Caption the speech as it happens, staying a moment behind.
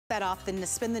that off than to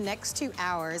spend the next 2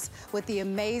 hours with the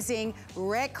amazing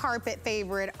red carpet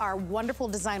favorite, our wonderful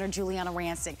designer, Giuliana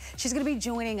Rancic. She's gonna be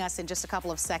joining us in just a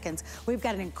couple of seconds. We've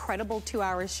got an incredible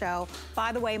 2-hour show.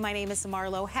 By the way, my name is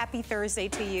Marlo. Happy Thursday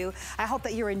to you. I hope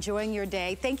that you're enjoying your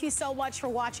day. Thank you so much for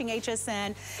watching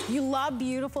HSN. You love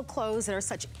beautiful clothes that are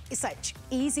such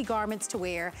easy garments to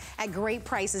wear at great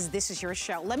prices. This is your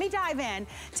show. Let me dive in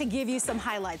to give you some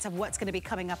highlights of what's gonna be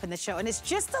coming up in the show. And it's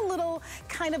just a little,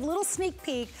 little sneak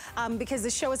peek because the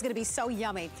show is gonna be so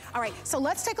yummy. All right, so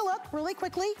let's take a look really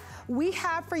quickly. We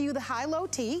have for you the high-low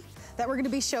tee that we're gonna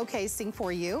be showcasing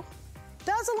for you.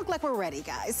 Doesn't look like we're ready,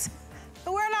 guys.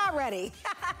 But we're not ready.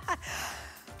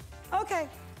 Okay,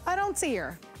 I don't see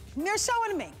her. They're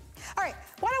showing me. All right,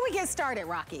 why don't we get started,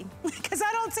 Rocky? Because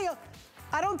I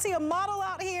don't see a model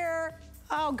out here.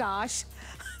 Oh gosh,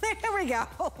 there we go.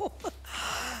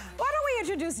 Why don't we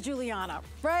introduce Giuliana,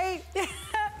 right?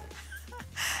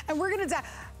 And we're gonna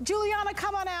Giuliana,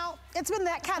 come on out. It's been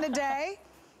that kind of day.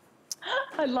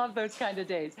 I love those kind of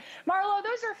days. Marlo,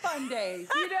 those are fun days,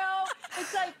 you know?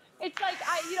 It's like,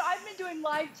 I've been doing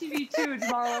live TV too,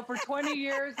 Marlo, for 20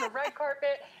 years, the red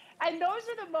carpet. And those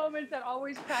are the moments that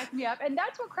always crack me up. And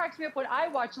that's what cracks me up when I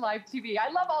watch live TV. I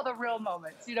love all the real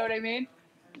moments, you know what I mean?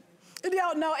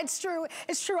 No, it's true.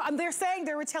 It's true.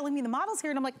 They were telling me the model's here,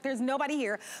 and I'm like, there's nobody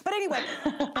here. But anyway,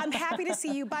 I'm happy to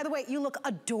see you. By the way, you look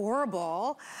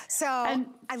adorable. So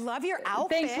I love your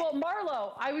outfit. Thanks. Well,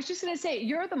 Marlo, I was just going to say,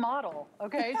 you're the model,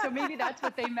 okay? So maybe that's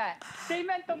what they meant. They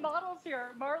meant the model's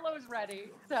here. Marlo's ready.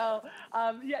 So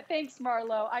yeah, thanks,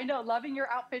 Marlo. I know, loving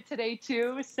your outfit today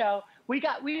too. So we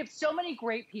have so many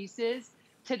great pieces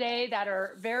today that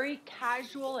are very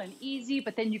casual and easy,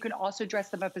 but then you can also dress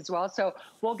them up as well. So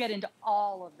we'll get into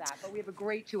all of that, but we have a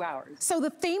great 2 hours. So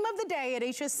the theme of the day at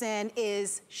HSN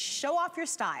is show off your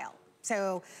style.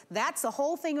 So that's the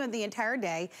whole thing of the entire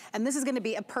day. And this is gonna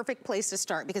be a perfect place to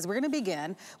start because we're gonna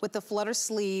begin with the flutter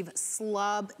sleeve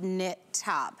slub knit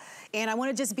top. And I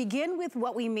wanna just begin with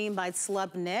what we mean by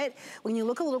slub knit. When you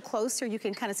look a little closer, you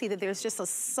can kind of see that there's just a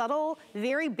subtle,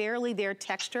 very barely there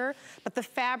texture, but the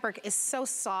fabric is so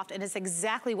soft and it's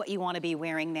exactly what you wanna be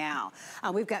wearing now.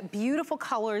 We've got beautiful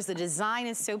colors. The design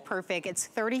is so perfect. It's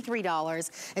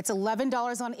 $33. It's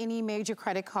 $11 on any major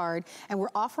credit card. And we're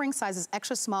offering sizes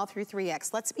extra small through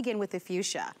 3X. Let's begin with the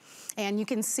fuchsia. And you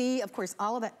can see, of course,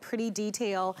 all of that pretty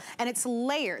detail, and it's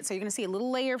layered. So you're gonna see a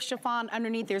little layer of chiffon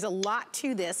underneath. There's a lot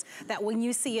to this that when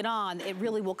you see it on, it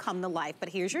really will come to life. But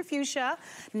here's your fuchsia.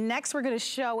 Next, we're gonna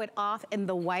show it off in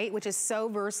the white, which is so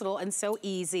versatile and so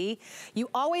easy. You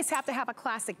always have to have a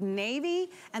classic navy,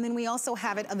 and then we also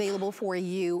have it available for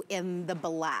you in the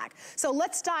black. So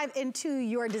let's dive into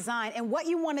your design and what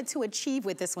you wanted to achieve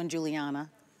with this one, Giuliana.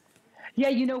 Yeah,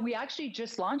 you know, we actually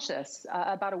just launched this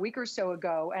about a week or so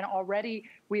ago, and already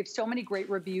we have so many great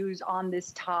reviews on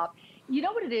this top. You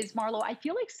know what it is, Marlo? I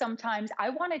feel like sometimes I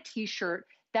want a t-shirt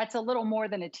that's a little more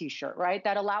than a t-shirt, right?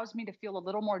 That allows me to feel a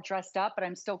little more dressed up, but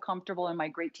I'm still comfortable in my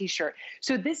great t-shirt.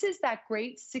 So this is that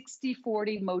great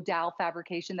 60-40 modal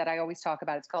fabrication that I always talk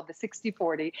about. It's called the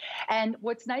 60-40. And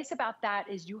what's nice about that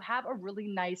is you have a really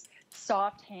nice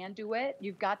soft hand to it.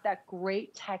 You've got that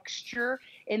great texture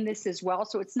in this as well.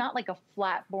 So it's not like a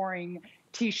flat, boring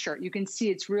t-shirt. You can see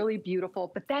it's really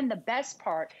beautiful. But then the best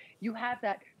part, you have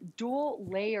that dual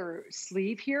layer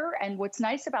sleeve here. And what's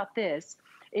nice about this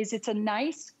is it's a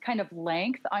nice kind of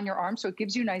length on your arm, so it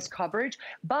gives you nice coverage,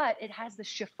 but it has the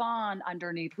chiffon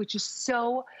underneath, which is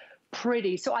so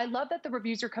pretty. So I love that the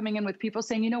reviews are coming in with people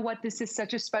saying, you know what, this is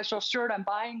such a special shirt. I'm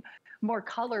buying more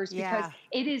colors because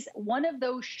it is one of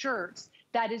those shirts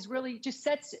that is really just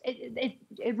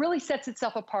it really sets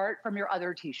itself apart from your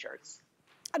other t-shirts.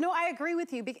 No, I agree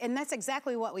with you, and that's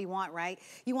exactly what we want, right?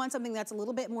 You want something that's a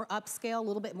little bit more upscale, a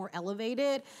little bit more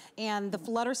elevated, and the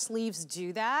flutter sleeves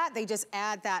do that. They just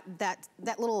add that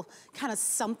little kind of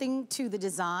something to the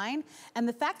design. And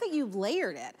the fact that you've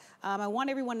layered it, I want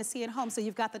everyone to see at home. So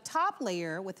you've got the top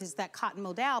layer with that cotton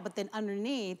modal, but then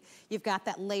underneath, you've got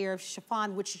that layer of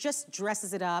chiffon, which just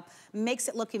dresses it up, makes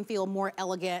it look and feel more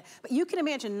elegant. But you can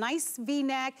imagine nice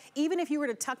V-neck, even if you were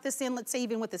to tuck this in, let's say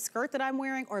even with the skirt that I'm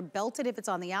wearing, or belt it if it's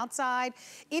on the outside.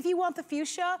 If you want the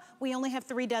fuchsia, we only have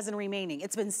 3 dozen remaining.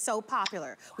 It's been so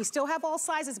popular. We still have all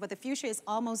sizes, but the fuchsia is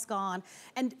almost gone.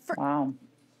 And for wow.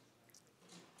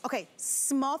 Okay,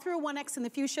 small through a 1X in the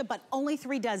fuchsia, but only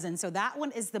 3 dozen. So that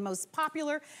one is the most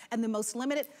popular and the most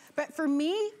limited. But for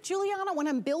me, Giuliana, when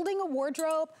I'm building a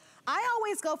wardrobe, I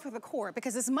always go for the core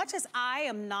because as much as I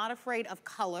am not afraid of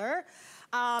color,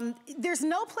 there's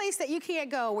no place that you can't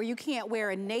go where you can't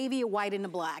wear a navy, a white, and a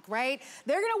black, right?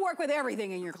 They're gonna work with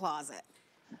everything in your closet.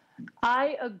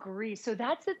 I agree. So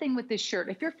that's the thing with this shirt.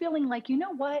 If you're feeling like, you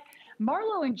know what,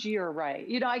 Marlo and G are right.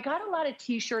 You know, I got a lot of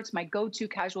t-shirts, my go-to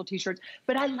casual t-shirts,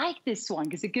 but I like this one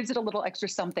because it gives it a little extra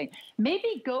something.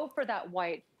 Maybe go for that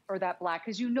white or that black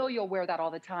because you know you'll wear that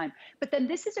all the time. But then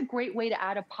this is a great way to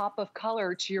add a pop of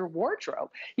color to your wardrobe.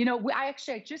 You know, I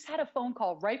just had a phone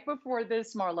call right before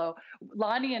this, Marlo.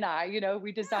 Lonnie and I, you know,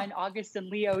 we designed August and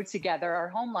Leo together, our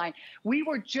home line. We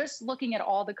were just looking at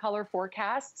all the color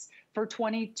forecasts for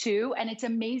 22. And it's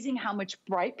amazing how much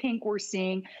bright pink we're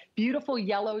seeing, beautiful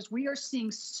yellows. We are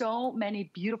seeing so many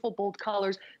beautiful, bold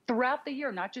colors throughout the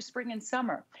year, not just spring and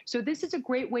summer. So this is a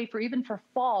great way for even for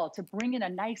fall to bring in a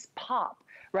nice pop,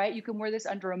 right? You can wear this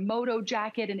under a moto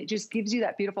jacket and it just gives you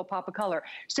that beautiful pop of color.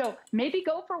 So maybe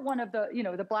go for one of the, you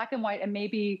know, the black and white, and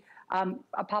maybe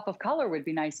a pop of color would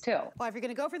be nice too. Well, if you're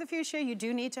gonna go for the fuchsia, you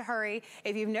do need to hurry.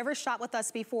 If you've never shopped with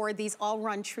us before, these all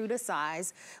run true to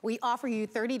size. We offer you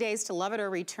 30 days to love it or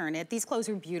return it. These clothes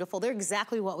are beautiful. They're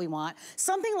exactly what we want.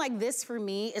 Something like this for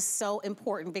me is so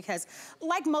important because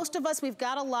like most of us, we've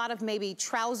got a lot of maybe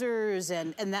trousers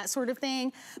and that sort of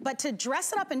thing, but to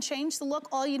dress it up and change the look,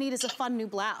 all you need is a fun new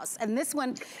blouse. And this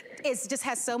one just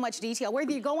has so much detail.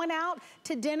 Whether you're going out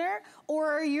to dinner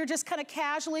or you're just kind of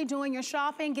casually doing your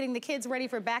shopping, getting the kids ready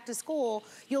for back to school,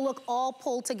 you'll look all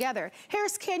pulled together.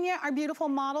 Here's Kenya, our beautiful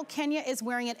model. Kenya is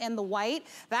wearing it in the white.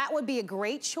 That would be a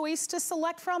great choice to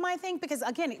select from, I think, because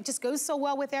again, it just goes so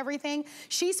well with everything.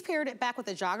 She's paired it back with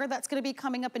a jogger that's gonna be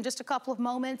coming up in just a couple of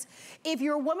moments. If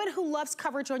you're a woman who loves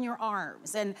coverage on your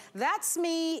arms, and that's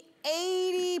me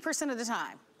 80% of the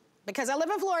time, because I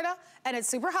live in Florida and it's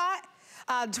super hot,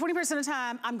 20% of the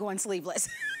time, I'm going sleeveless.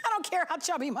 I don't care how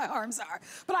chubby my arms are.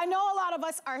 But I know a lot of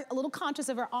us are a little conscious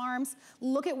of our arms.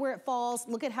 Look at where it falls.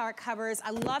 Look at how it covers.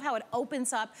 I love how it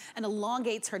opens up and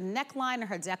elongates her neckline or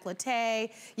her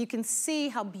décolleté. You can see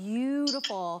how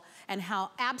beautiful and how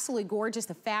absolutely gorgeous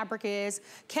the fabric is.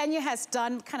 Kenya has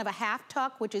done kind of a half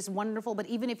tuck, which is wonderful, but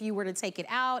even if you were to take it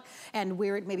out and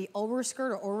wear it maybe over a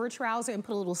skirt or over a trouser and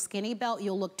put a little skinny belt,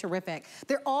 you'll look terrific.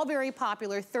 They're all very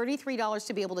popular, $33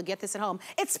 to be able to get this at home.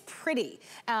 It's pretty.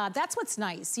 That's what's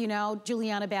nice, you know,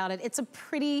 Giuliana, about it. It's a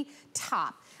pretty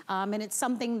top. And it's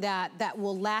something that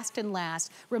will last and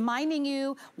last. Reminding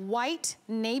you, white,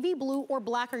 navy blue, or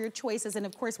black are your choices. And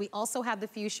of course, we also have the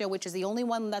fuchsia, which is the only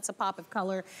one that's a pop of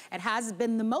color. It has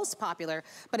been the most popular,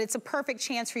 but it's a perfect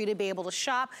chance for you to be able to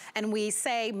shop. And we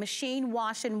say machine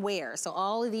wash and wear. So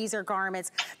all of these are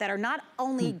garments that are not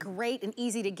only great and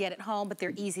easy to get at home, but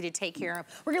they're easy to take care of.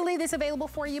 We're gonna leave this available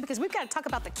for you because we've got to talk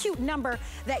about the cute number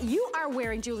that you are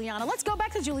wearing, Giuliana. Let's go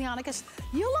back to Giuliana because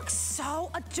you look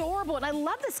so adorable. And I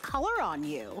love this color on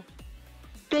you.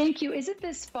 Thank you. Isn't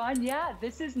this fun? Yeah,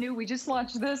 this is new. We just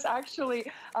launched this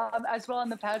actually as well in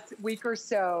the past week or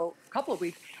so, couple of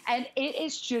weeks. And it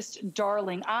is just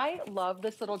darling. I love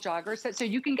this little jogger set. So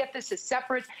you can get this as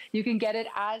separate. You can get it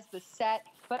as the set.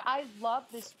 But I love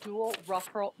this dual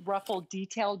ruffle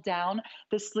detail down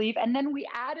the sleeve. And then we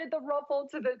added the ruffle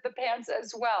to the pants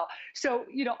as well. So,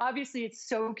 you know, obviously it's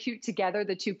so cute together,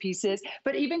 the two pieces.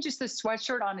 But even just the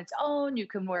sweatshirt on its own, you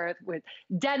can wear it with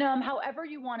denim, however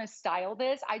you want to style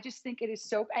this. I just think it is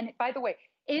so, and by the way,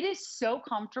 it is so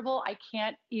comfortable. I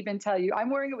can't even tell you. I'm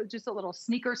wearing it with just a little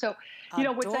sneaker. So, you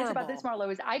know, what's nice about this,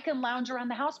 Marlo, is I can lounge around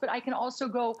the house, but I can also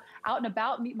go out and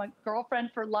about, meet my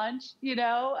girlfriend for lunch, you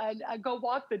know, and go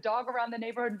walk the dog around the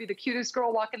neighborhood and be the cutest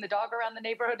girl walking the dog around the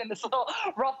neighborhood in this little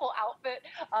ruffle outfit.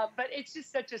 But it's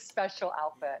just such a special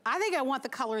outfit. I think I want the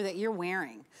color that you're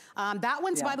wearing. That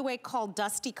one's, by the way, called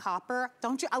Dusty Copper.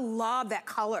 Don't you? I love that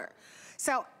color.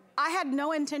 So I had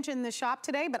no intention in the shop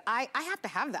today, but I have to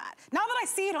have that. Now that I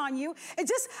see it on you, it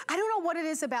just, I don't know what it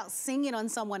is about seeing it on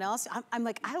someone else. I'm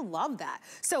like, I love that.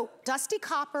 So Dusty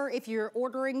Copper, if you're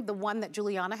ordering the one that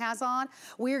Giuliana has on,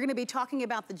 we're gonna be talking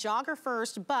about the jogger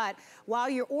first, but while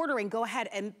you're ordering, go ahead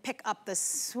and pick up the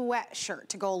sweatshirt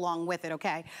to go along with it,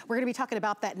 okay? We're gonna be talking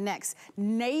about that next.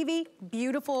 Navy,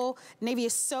 beautiful. Navy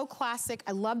is so classic.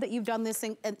 I love that you've done this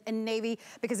in navy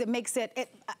because it makes it,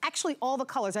 actually all the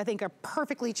colors I think are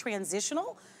perfectly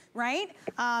transitional, right?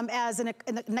 As in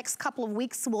the next couple of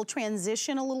weeks, we'll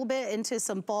transition a little bit into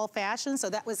some fall fashion.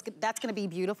 So that's gonna be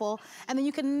beautiful. And then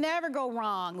you can never go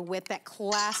wrong with that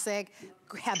classic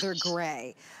heather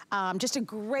gray. Just a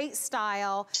great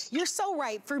style. You're so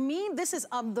right. For me, this is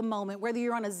of the moment, whether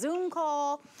you're on a Zoom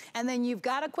call and then you've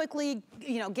got to quickly,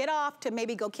 you know, get off to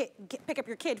maybe go pick up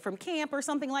your kid from camp or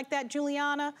something like that,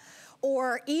 Giuliana.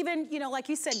 or even, you know, like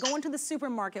you said, going to the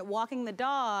supermarket, walking the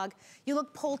dog, you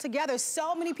look pulled together.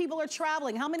 So many people are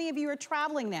traveling. How many of you are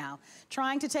traveling now?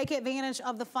 Trying to take advantage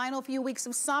of the final few weeks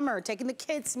of summer, taking the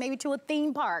kids maybe to a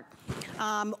theme park,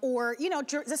 or, you know,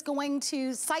 just going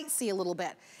to sightsee a little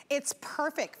bit. It's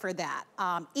perfect for that.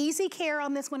 Easy care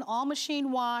on this one, all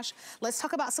machine wash. Let's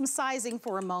talk about some sizing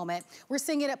for a moment. We're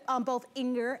seeing it on both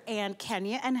Inger and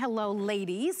Kenya, and hello,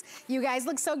 ladies. You guys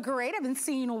look so great. I haven't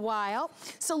seen you in a while.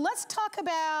 So let's talk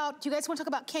about, do you guys want to talk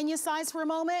about Kenya's size for a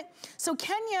moment? So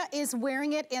Kenya is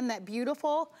wearing it in that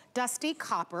beautiful dusty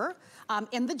copper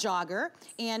in the jogger,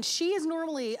 and she is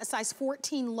normally a size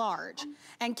 14 large.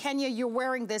 And Kenya, you're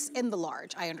wearing this in the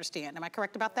large, I understand. Am I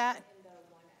correct about that?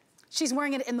 She's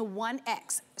wearing it in the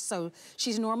 1X. So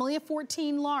she's normally a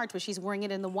 14 large, but she's wearing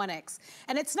it in the 1X.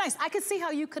 And it's nice. I could see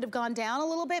how you could have gone down a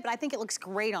little bit, but I think it looks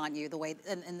great on you the way,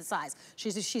 in the size.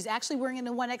 She's actually wearing it in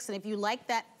the 1X, and if you like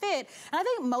that fit, and I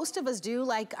think most of us do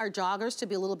like our joggers to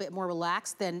be a little bit more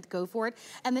relaxed, then go for it.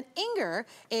 And then Inger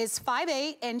is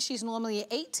 5'8", and she's normally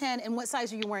 8'10", and what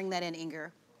size are you wearing that in,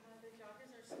 Inger? The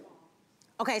joggers are small.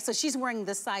 Okay, so she's wearing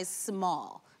the size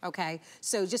small. Okay,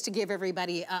 so just to give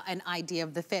everybody an idea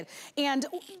of the fit. And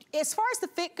as far as the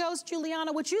fit goes,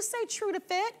 Giuliana, would you say true to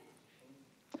fit?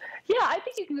 Yeah, I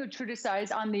think you can go true to size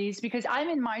on these because I'm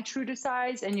in my true to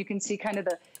size and you can see kind of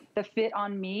the fit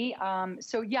on me.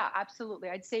 So yeah, absolutely.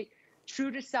 I'd say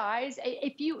true to size.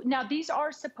 Now these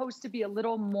are supposed to be a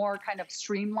little more kind of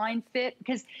streamlined fit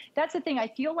because that's the thing. I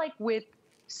feel like with,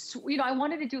 you know, I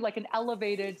wanted to do like an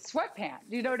elevated sweatpant,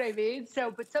 you know what I mean? So,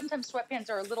 but sometimes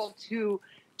sweatpants are a little too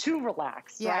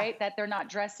relaxed, yeah, right? That they're not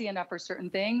dressy enough for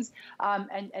certain things,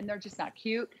 and they're just not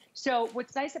cute. So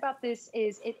what's nice about this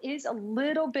is it is a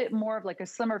little bit more of like a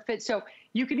slimmer fit. So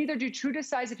you can either do true to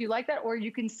size if you like that, or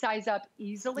you can size up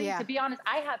easily. Yeah. To be honest,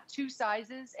 I have 2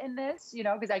 sizes in this, you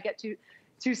know, because I get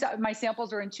my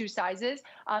samples are in 2 sizes.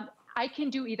 I can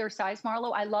do either size,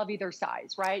 Marlo. I love either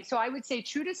size, right? So I would say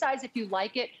true to size if you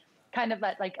like it, kind of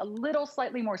that like a little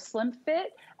slightly more slim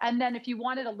fit. And then if you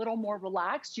want it a little more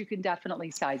relaxed, you can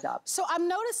definitely size up. So I'm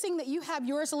noticing that you have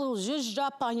yours a little zhuzhed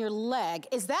up on your leg.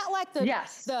 Is that like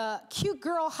the cute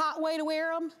girl hot way to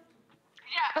wear them?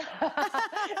 Yeah,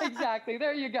 exactly.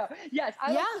 There you go. Yes,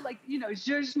 I like to, you know,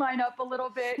 zhuzh mine up a little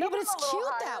bit. No, but it's cute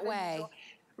that way.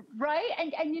 Right?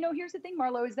 And you know, here's the thing,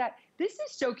 Marlo, is that this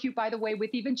is so cute, by the way, with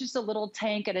even just a little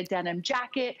tank and a denim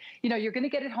jacket. You know, you're going to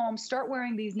get it home, start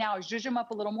wearing these now, zhuzh them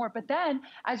up a little more. But then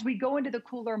as we go into the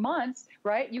cooler months,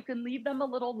 right, you can leave them a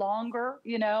little longer,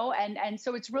 you know, and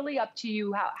so it's really up to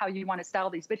you how you want to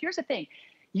style these. But here's the thing.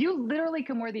 You literally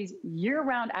can wear these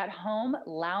year-round at home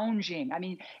lounging. I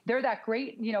mean, they're that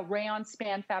great, you know, rayon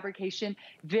span fabrication,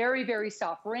 very, very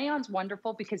soft. Rayon's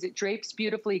wonderful because it drapes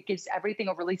beautifully. It gives everything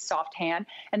a really soft hand.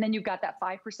 And then you've got that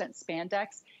 5%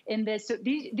 spandex in this. So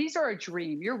these are a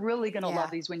dream. You're really going to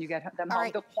love these when you get them home.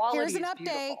 Right. The quality is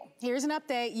beautiful. Here's an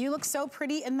update. You look so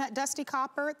pretty in that dusty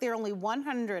copper. There are only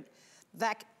 100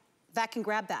 that can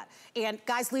grab that. And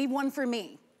guys, leave one for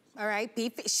me. All right,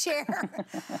 share.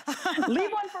 Leave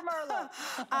one for Marlo.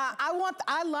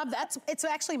 I love that. It's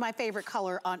actually my favorite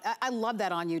color on, I love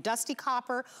that on you. Dusty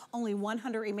copper, only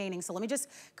 100 remaining. So let me just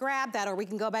grab that, or we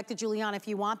can go back to Giuliana if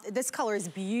you want. This color is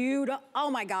beautiful. Oh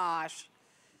my gosh.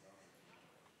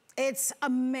 It's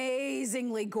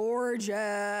amazingly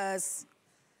gorgeous.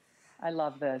 I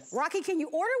love this. Rocky, can you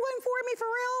order one for me for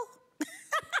real?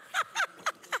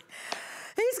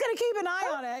 He's gonna keep an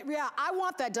eye on it. Yeah, I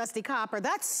want that dusty copper.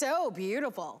 That's so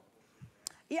beautiful.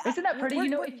 Yeah, isn't that pretty? You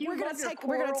know, if you we're gonna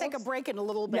take a break in a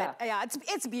little bit. Yeah,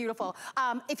 it's beautiful.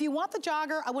 If you want the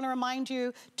jogger, I want to remind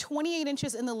you, 28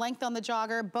 inches in the length on the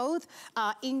jogger. Both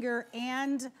Inger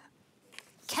and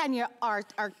Kenya are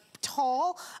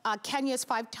tall. Kenya is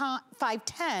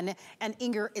 5'10", and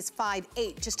Inger is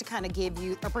 5'8", just to kind of give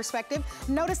you a perspective.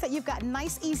 Notice that you've got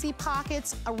nice, easy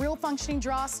pockets, a real functioning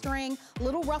drawstring,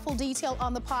 little ruffle detail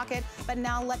on the pocket, but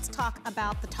now let's talk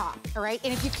about the top, all right?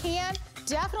 And if you can,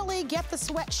 definitely get the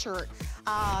sweatshirt.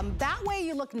 That way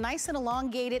you look nice and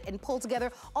elongated and pulled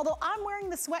together. Although I'm wearing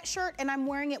the sweatshirt and I'm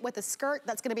wearing it with a skirt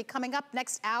that's gonna be coming up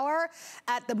next hour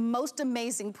at the most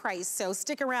amazing price. So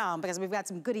stick around because we've got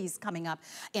some goodies coming up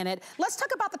in it. Let's talk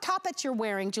about the top that you're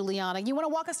wearing, Giuliana. You wanna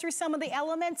walk us through some of the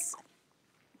elements?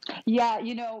 Yeah,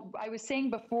 you know, I was saying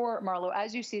before, Marlo,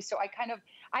 as you see, so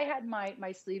I had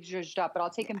my sleeves zhuzhed up, but I'll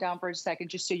take them down for a second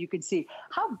just so you can see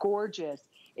how gorgeous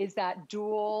is that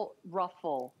dual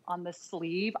ruffle on the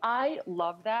sleeve. I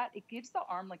love that. It gives the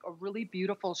arm like a really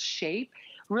beautiful shape,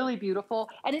 really beautiful.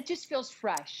 And it just feels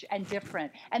fresh and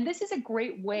different. And this is a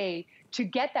great way to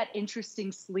get that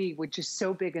interesting sleeve, which is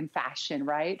so big in fashion,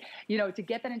 right? You know, to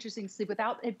get that interesting sleeve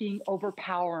without it being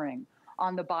overpowering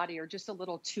on the body or just a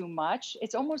little too much.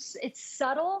 It's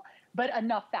subtle, but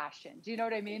enough fashion. Do you know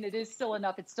what I mean? It is still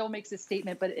enough. It still makes a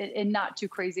statement, but in not too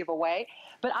crazy of a way.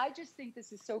 But I just think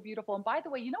this is so beautiful. And by the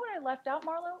way, you know what I left out,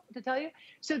 Marlo, to tell you?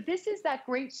 So this is that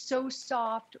great So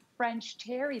Soft French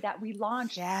terry that we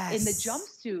launched in the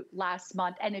jumpsuit last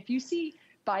month. And if you see,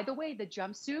 by the way, the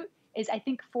jumpsuit is, I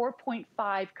think,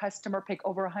 4.5 customer pick,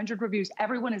 over 100 reviews.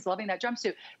 Everyone is loving that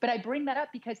jumpsuit. But I bring that up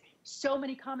because so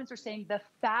many comments are saying the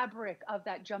fabric of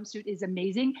that jumpsuit is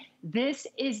amazing. This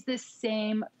is the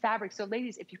same fabric. So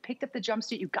ladies, if you picked up the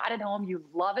jumpsuit, you got it home, you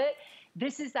love it,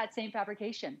 this is that same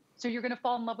fabrication. So you're gonna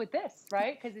fall in love with this,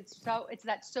 right? Because it's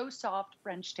that So Soft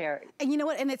French terry. And you know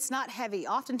what, and it's not heavy.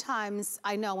 Oftentimes,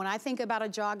 I know when I think about a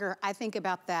jogger, I think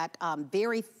about that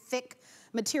very thick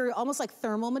material, almost like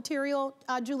thermal material,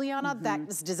 Giuliana, that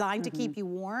is designed to keep you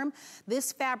warm.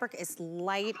 This fabric is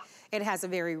light. It has a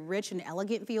very rich and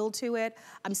elegant feel to it.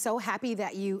 I'm so happy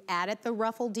that you added the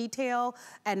ruffle detail,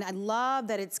 and I love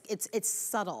that it's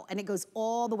subtle and it goes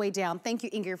all the way down. Thank you,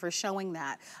 Ingrid, for showing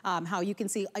that. How you can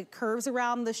see it curves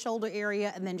around the shoulder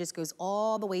area and then just goes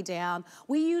all the way down.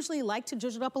 We usually like to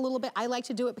zhuzh it up a little bit. I like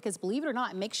to do it because, believe it or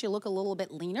not, it makes you look a little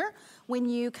bit leaner when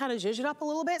you kind of zhuzh it up a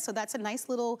little bit. So that's a nice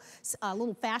little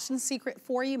fashion secret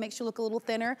for you, makes you look a little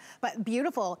thinner, but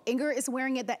beautiful. Ingrid is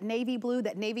wearing it, that navy blue.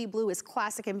 That navy blue is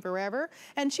classic and forever.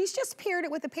 And she's just paired it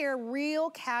with a pair of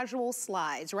real casual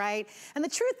slides, right? And the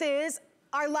truth is,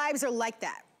 our lives are like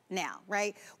that now,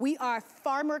 right? We are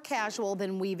far more casual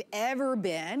than we've ever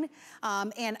been.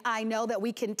 And I know that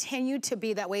we continue to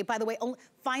be that way. By the way,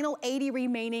 final 80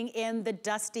 remaining in the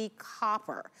dusty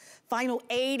copper. Final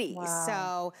 80,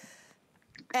 so.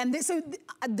 And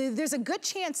there's a good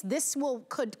chance this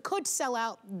could sell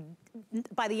out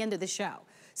by the end of the show.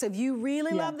 So if you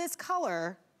really love this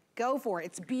color, go for it.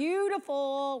 It's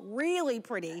beautiful, really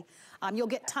pretty. You'll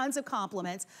get tons of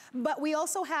compliments. But we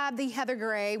also have the heather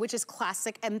gray, which is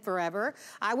classic and forever.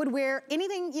 I would wear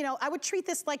anything, you know, I would treat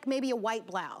this like maybe a white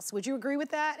blouse. Would you agree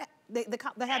with that,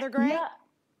 the heather gray? Yeah.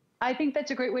 I think that's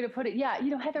a great way to put it. Yeah,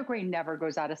 you know, heather gray never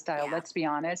goes out of style, let's be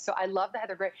honest. So I love the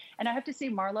heather gray. And I have to say,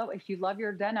 Marlo, if you love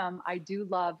your denim, I do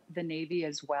love the navy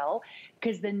as well.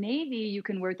 Because the navy, you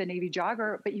can wear with the navy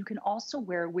jogger, but you can also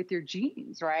wear with your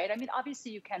jeans, right? I mean,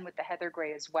 obviously you can with the heather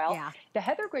gray as well. Yeah. The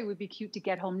heather gray would be cute to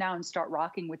get home now and start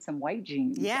rocking with some white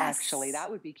jeans, actually. That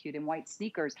would be cute, and white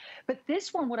sneakers. But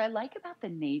this one, what I like about the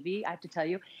navy, I have to tell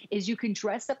you, is you can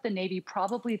dress up the navy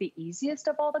probably the easiest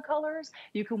of all the colors.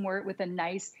 You can wear it with a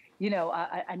nice, you know,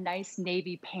 a nice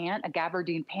navy pant, a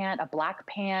gabardine pant, a black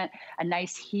pant, a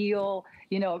nice heel,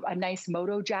 you know, a nice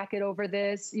moto jacket over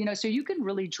this, you know, so you can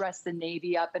really dress the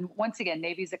navy up. And once again,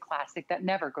 navy's a classic that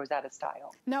never goes out of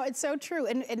style. No, it's so true.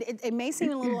 And it may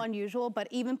seem a little unusual, but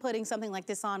even putting something like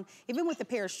this on, even with a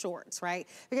pair of shorts, right?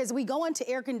 Because we go into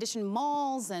air-conditioned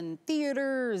malls and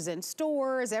theaters and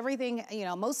stores, everything, you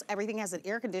know, most everything has an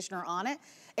air conditioner on it,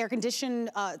 air-conditioned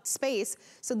space.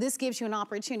 So this gives you an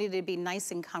opportunity to be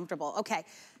nice and comfortable. Okay.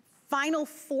 Final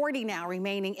 40 now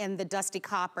remaining in the dusty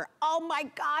copper. Oh my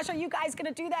gosh, are you guys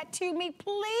gonna do that to me?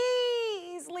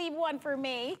 Please leave one for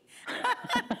me.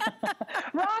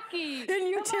 Rocky! And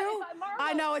you too?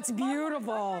 I know, it's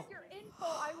beautiful.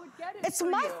 I would get it. It's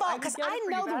my fault because I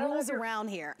know the rules around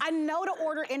here. I know to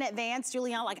order in advance,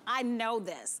 Giuliana, like I know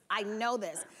this.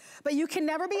 But you can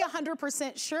never be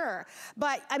 100% sure.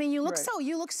 But I mean, you look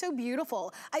so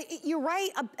beautiful. You're right.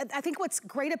 I think what's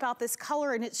great about this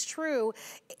color, and it's true,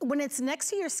 when it's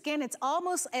next to your skin, it's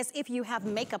almost as if you have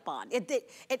makeup on. It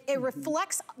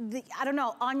reflects, I don't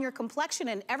know, on your complexion,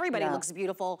 and everybody looks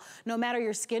beautiful, no matter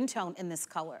your skin tone in this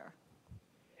color.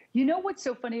 You know what's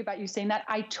so funny about you saying that?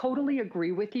 I totally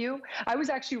agree with you. I was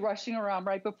actually rushing around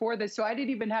right before this, so I didn't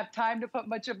even have time to put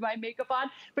much of my makeup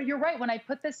on. But you're right, when I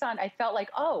put this on, I felt like,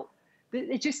 oh,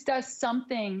 it just does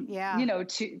something, you know,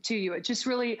 to you. It just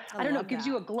really, I don't know, gives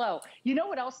you a glow. You know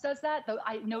what else does that? Though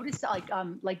I noticed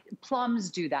like plums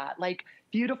do that. Like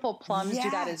beautiful plums do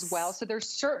that as well. So there's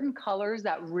certain colors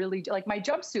that really, like my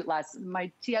jumpsuit my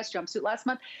TS jumpsuit last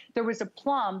month, there was a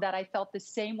plum that I felt the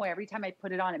same way. Every time I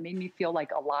put it on, it made me feel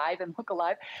like alive and look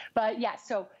alive. But yeah,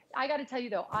 so I got to tell you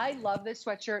though, I love this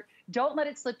sweatshirt. Don't let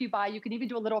it slip you by. You can even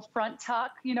do a little front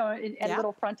tuck, you know, a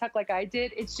little front tuck like I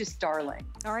did. It's just darling.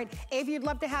 All right. If you'd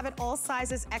love to have it all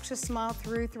sizes, extra small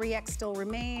through 3X still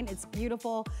remain. It's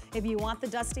beautiful. If you want the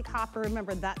dusty copper,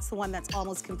 remember that's the one that's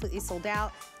almost completely sold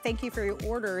out. Thank you for your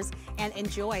orders and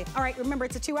enjoy. All right, remember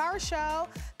it's a 2-hour show.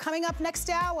 Coming up next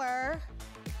hour.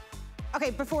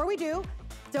 Okay, before we do,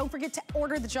 Don't forget to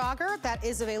order the jogger. That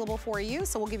is available for you.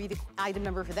 So we'll give you the item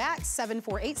number for that,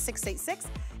 748686.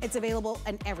 It's available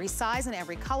in every size and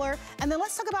every color. And then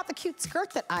let's talk about the cute skirt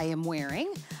that I am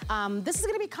wearing. This is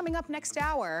gonna be coming up next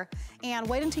hour, and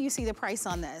wait until you see the price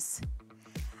on this.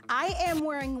 I am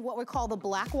wearing what we call the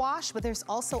black wash, but there's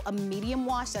also a medium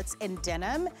wash that's in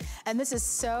denim, and this is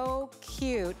so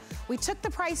cute. We took the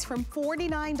price from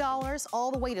 $49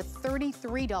 all the way to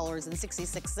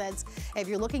 $33.66. If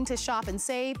you're looking to shop and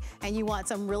save and you want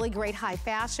some really great high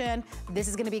fashion, this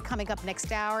is gonna be coming up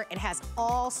next hour. It has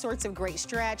all sorts of great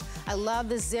stretch. I love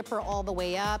the zipper all the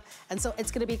way up, and so it's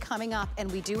gonna be coming up,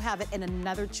 and we do have it in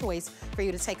another choice for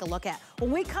you to take a look at.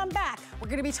 When we come back, we're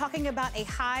gonna be talking about a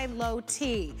high-low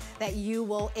tee that you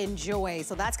will enjoy.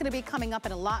 So that's gonna be coming up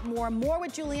and a lot more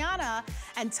with Giuliana,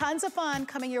 and tons of fun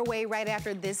coming your way right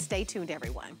after this. Stay tuned,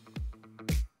 everyone.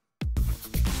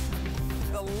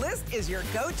 The List is your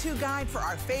go-to guide for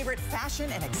our favorite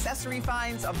fashion and accessory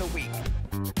finds of the week.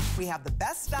 We have the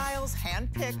best styles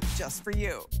handpicked just for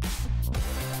you.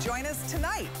 Join us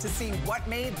tonight to see what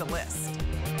made the list.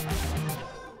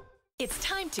 It's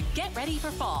time to get ready for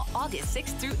fall, August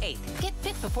 6th through 8th. Get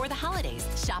fit before the holidays,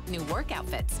 shop new work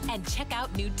outfits, and check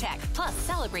out new tech. Plus,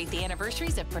 celebrate the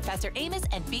anniversaries of Professor Amos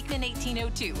and Beekman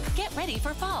 1802. Get ready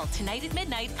for fall tonight at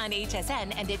midnight on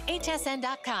HSN and at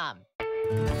hsn.com.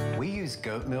 We use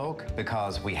goat milk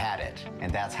because we had it,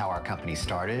 and that's how our company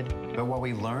started. But what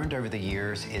we learned over the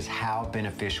years is how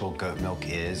beneficial goat milk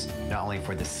is, not only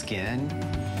for the skin,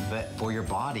 but for your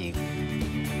body.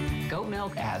 Goat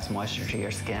milk adds moisture to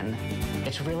your skin.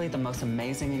 It's really the most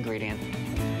amazing ingredient.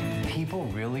 People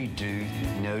really do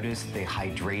notice the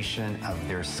hydration of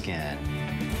their skin.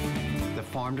 The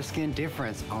farm to skin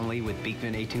difference only with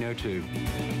Beekman 1802.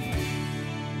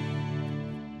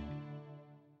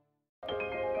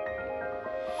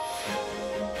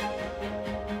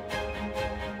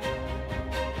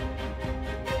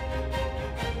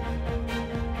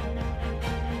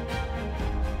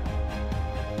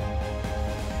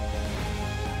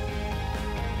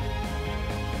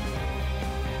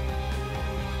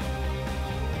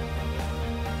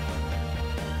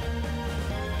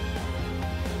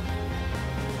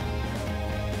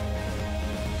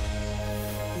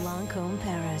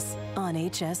 Paris on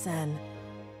HSN.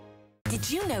 Did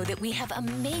you know that we have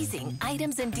amazing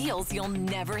items and deals you'll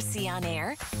never see on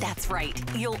air? That's right,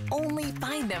 you'll only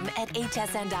find them at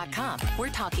hsn.com. We're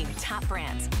talking top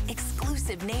brands,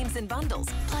 exclusive names and bundles,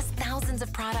 plus thousands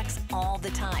of products all the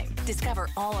time. Discover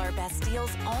all our best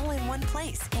deals all in one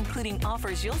place, including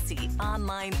offers you'll see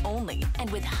online only. And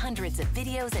with hundreds of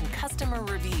videos and customer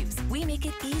reviews, we make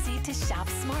it easy to shop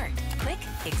smart. Click,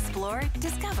 explore,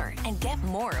 discover, and get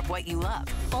more of what you love.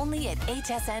 Only at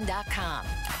hsn.com.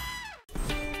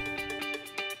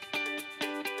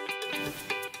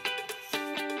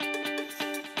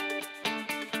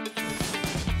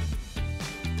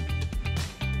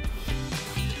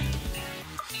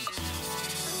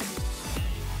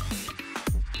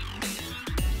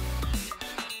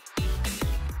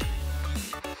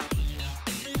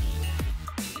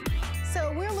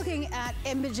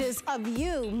 Images of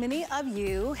you. Many of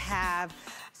you have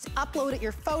uploaded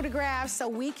your photographs so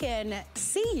we can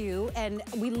see you, and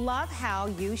we love how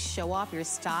you show off your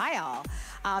style.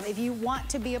 If you want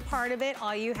to be a part of it,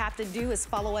 all you have to do is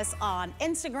follow us on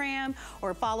Instagram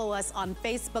or follow us on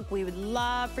Facebook. We would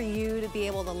love for you to be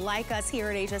able to like us here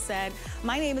at HSN.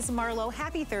 My name is Marlo.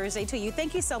 Happy Thursday to you.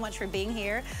 Thank you so much for being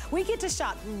here. We get to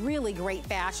shop really great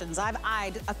fashions. I've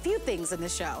eyed a few things in the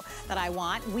show that I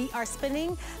want. We are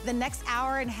spending the next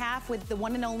hour and a half with the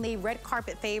one and only red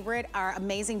carpet favorite, our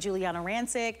amazing Giuliana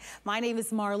Rancic. My name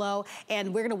is Marlo,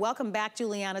 and we're gonna welcome back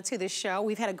Giuliana to the show.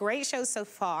 We've had a great show so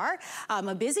far.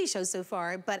 A busy show so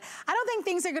far, but I don't think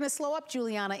things are gonna slow up,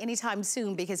 Giuliana, anytime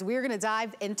soon, because we're gonna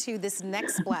dive into this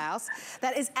next blouse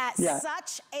that is at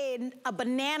such a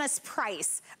bananas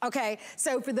price, okay?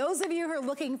 So for those of you who are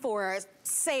looking for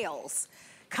sales,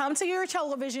 come to your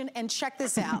television and check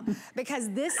this out, because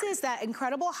this is that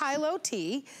incredible high-low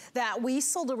tee that we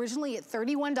sold originally at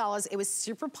 $31. It was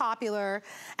super popular,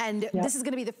 and this is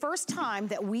gonna be the first time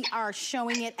that we are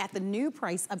showing it at the new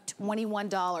price of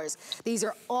 $21. These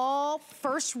are all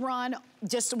first run,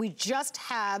 we just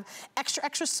have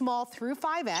extra small through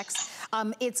 5X.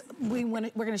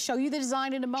 We're gonna show you the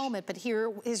design in a moment, but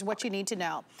here is what you need to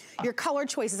know. Your color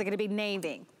choices are gonna be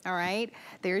navy, all right?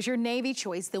 There's your navy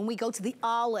choice. Then we go to the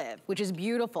olive, which is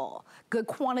beautiful. Good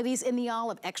quantities in the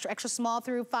olive, extra small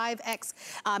through 5X.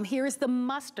 Here's the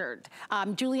mustard.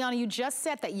 Giuliana, you just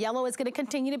said that yellow is gonna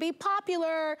continue to be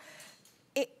popular.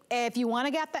 If you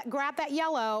want to grab that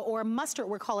yellow or mustard,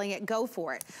 we're calling it, go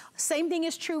for it. Same thing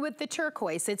is true with the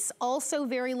turquoise. It's also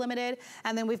very limited.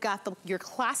 And then we've got your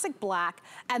classic black,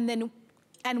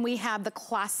 and we have the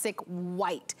classic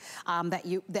white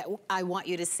that I want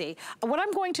you to see. What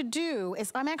I'm going to do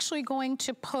is I'm actually going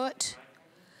to put,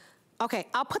 okay,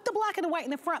 I'll put the black and the white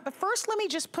in the front, but first let me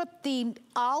just put the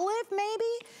olive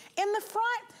maybe in the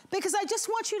front, because I just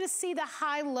want you to see the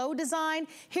high-low design.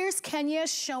 Here's Kenya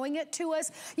showing it to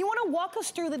us. You wanna walk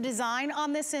us through the design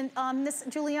on this,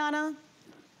 Giuliana?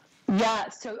 Yeah,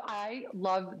 so I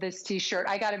love this t-shirt.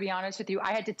 I gotta be honest with you,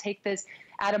 I had to take this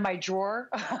out of my drawer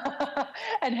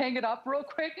and hang it up real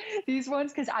quick, these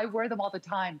ones, because I wear them all the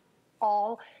time.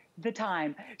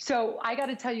 So I got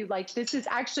to tell you, like, this is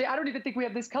actually, I don't even think we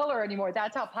have this color anymore.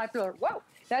 That's how popular,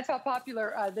 that's how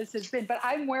popular this has been. But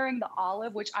I'm wearing the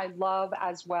olive, which I love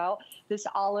as well. This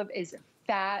olive is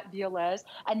fabulous.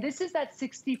 And this is that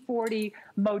 60-40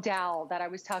 modal that I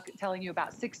was telling you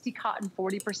about, 60 cotton,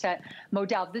 40%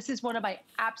 modal. This is one of my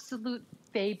absolute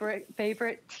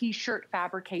favorite t-shirt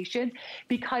fabrications,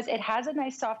 because it has a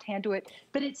nice soft hand to it,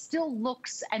 but it still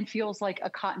looks and feels like a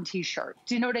cotton t-shirt.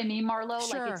 Do you know what I mean, Marlo?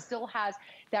 Sure. Like, it still has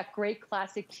that great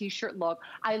classic t-shirt look.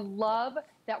 I love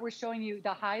that we're showing you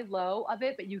the high-low of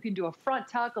it, but you can do a front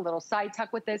tuck, a little side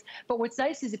tuck with this. But what's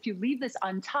nice is if you leave this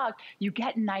untucked, you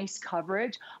get nice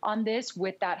coverage on this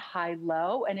with that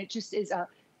high-low, and it just is a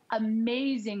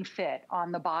amazing fit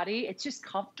on the body. It's just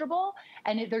comfortable,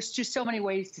 and there's just so many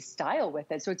ways to style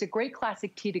with it. So it's a great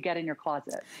classic tee to get in your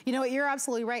closet. You know what, you're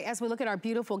absolutely right. As we look at our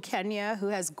beautiful Kenya, who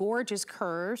has gorgeous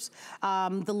curves,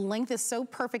 the length is so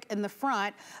perfect in the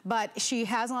front, but she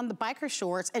has on the biker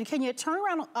shorts. And can you turn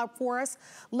around for us?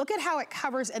 Look at how it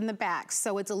covers in the back.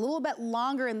 So it's a little bit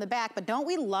longer in the back, but don't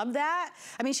we love that?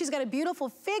 I mean, she's got a beautiful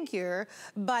figure,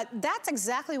 but that's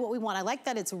exactly what we want. I like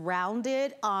that it's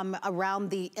rounded around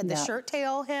the shirt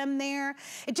tail hem there.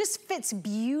 It just fits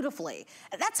beautifully.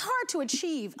 That's hard to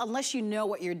achieve unless you know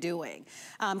what you're doing.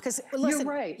 Because listen, you're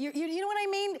right. You know what I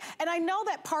mean? And I know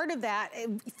that part of that,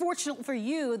 fortunately for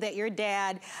you, that your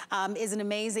dad is an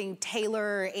amazing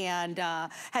tailor and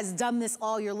has done this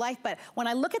all your life. But when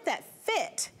I look at that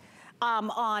fit,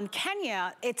 on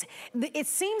Kenya, it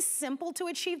seems simple to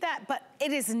achieve that, but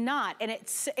it is not, and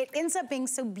it ends up being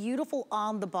so beautiful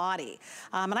on the body.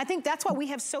 And I think that's why we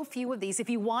have so few of these. If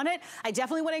you want it, I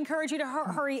definitely want to encourage you to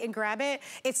hurry and grab it.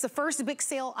 It's the first big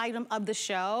sale item of the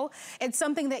show. It's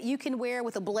something that you can wear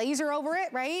with a blazer over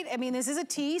it, right? I mean, this is a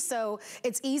tee, so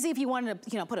it's easy if you wanted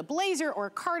to, put a blazer or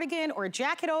a cardigan or a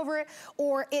jacket over it,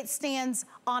 or it stands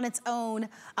on its own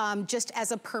just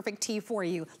as a perfect tee for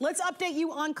you. Let's update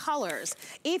you on color.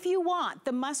 If you want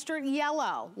the mustard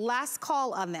yellow, last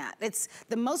call on that. It's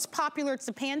the most popular, it's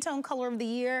the Pantone color of the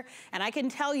year, and I can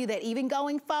tell you that even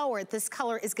going forward, this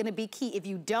color is gonna be key. If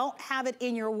you don't have it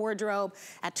in your wardrobe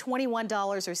at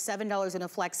 $21 or $7 in a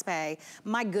flex pay,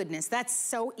 my goodness, that's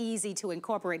so easy to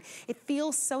incorporate. It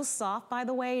feels so soft, by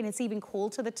the way, and it's even cool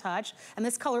to the touch, and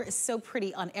this color is so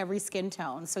pretty on every skin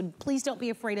tone, so please don't be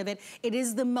afraid of it. It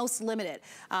is the most limited,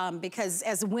 because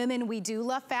as women, we do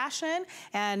love fashion,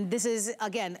 and this is,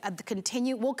 again,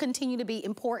 will continue to be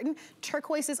important.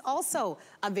 Turquoise is also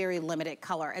a very limited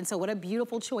color, and so what a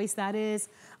beautiful choice that is.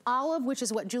 Olive, which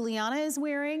is what Giuliana is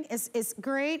wearing, is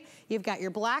great. You've got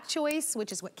your black choice,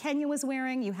 which is what Kenya was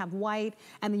wearing. You have white,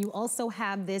 and then you also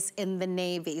have this in the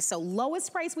navy. So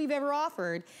lowest price we've ever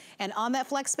offered, and on that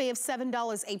flex pay of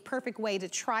 $7, a perfect way to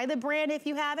try the brand if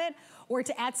you haven't, or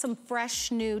to add some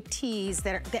fresh new tees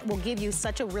that will give you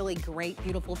such a really great,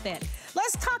 beautiful fit.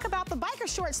 Let's talk about the biker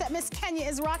shorts that Miss Kenya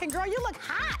is rocking. Girl, you look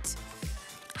hot.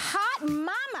 Hot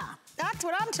mama. That's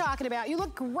what I'm talking about. You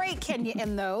look great, Kenya,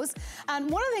 in those. And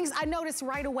one of the things I noticed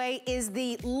right away is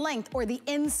the length or the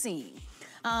inseam.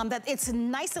 That it's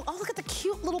nice. Oh, look at the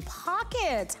cute little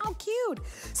pockets. How cute.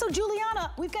 So,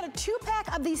 Giuliana, we've got a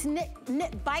 2-pack of these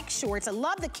knit bike shorts. I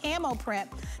love the camo print.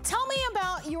 Tell me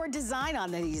about your design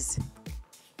on these.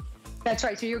 That's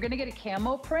right. So you're going to get a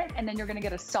camo print, and then you're going to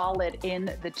get a solid in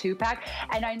the 2-pack.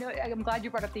 And I'm glad you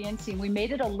brought up the inseam. We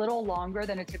made it a little longer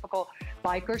than a typical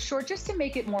biker short just to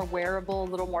make it more wearable, a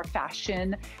little more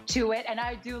fashion to it. And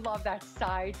I do love that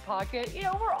side pocket.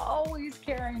 We're always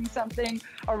carrying something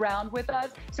around with us.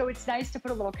 So it's nice to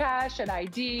put a little cash, an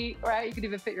ID, right? You can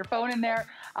even fit your phone in there.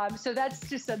 So that's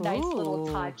just a nice little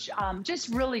touch. Just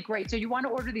really great. So you want to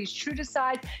order these true to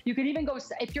size. You can even go,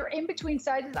 if you're in between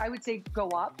sizes, I would say go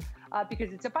up.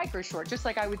 Because it's a biker short, just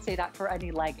like I would say that for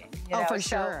any legging. Oh, for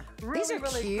sure. Really, these are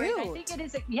really cute. Great. I think it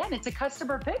is, and it's a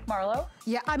customer pick, Marlo.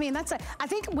 Yeah, I mean,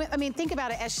 think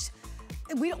about it as,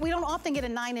 we don't often get a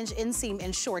 9-inch inseam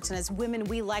in shorts, and as women,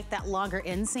 we like that longer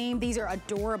inseam. These are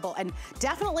adorable, and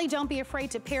definitely don't be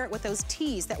afraid to pair it with those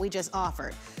tees that we just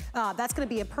offered. That's gonna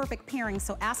be a perfect pairing,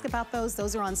 so ask about those.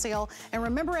 Those are on sale. And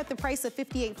remember, at the price of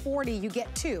 $58.40, you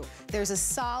get two. There's a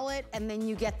solid, and then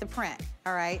you get the print,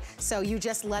 all right? So you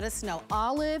just let us know.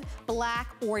 Olive,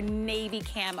 black, or navy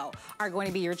camo are going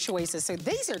to be your choices. So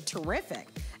these are terrific.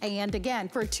 And again,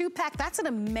 for a 2-pack, that's an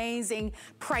amazing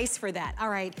price for that. All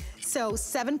right, so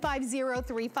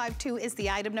 750352 is the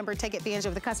item number. Take advantage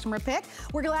of the customer pick.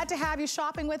 We're glad to have you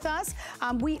shopping with us.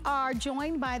 We are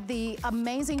joined by the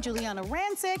amazing Giuliana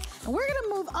Rancic, and we're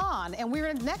gonna move on, and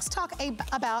we're gonna next talk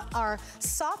about our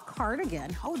soft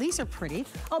cardigan. Oh, these are pretty.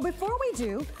 Oh, before we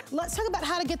do, let's talk about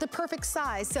how to get the perfect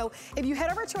size. So if you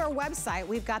head over to our website,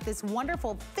 we've got this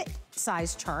wonderful fit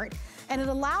size chart, and it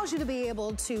allows you to be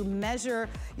able to measure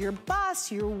your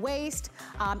bust, your waist,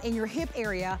 and your hip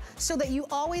area so that you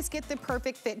always get the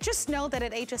perfect fit. Just know that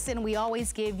at HSN, we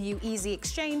always give you easy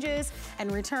exchanges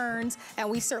and returns, and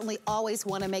we certainly always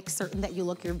wanna make certain that you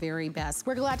look your very best.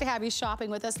 We're glad to have you shopping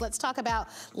with us. Let's talk about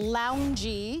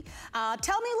Loungy.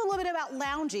 Tell me a little bit about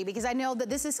Loungy, because I know that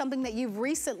this is something that you've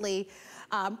recently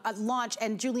launch,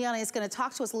 and Giuliana is gonna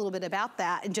talk to us a little bit about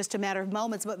that in just a matter of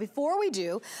moments. But before we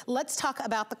do, let's talk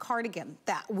about the cardigan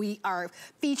that we are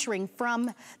featuring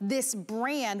from this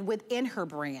brand within her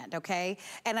brand, okay?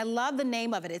 And I love the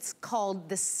name of it. It's called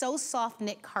the So Soft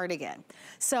Knit Cardigan.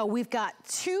 So we've got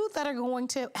two that are going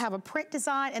to have a print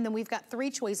design, and then we've got three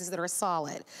choices that are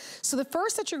solid. So the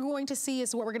first that you're going to see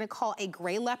is what we're gonna call a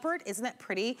gray leopard. Isn't that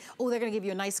pretty? Oh, they're gonna give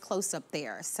you a nice close-up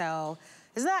there. So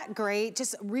isn't that great?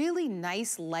 Just really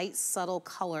nice, light, subtle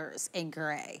colors in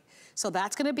gray. So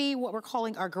that's gonna be what we're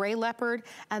calling our gray leopard.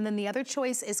 And then the other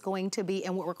choice is going to be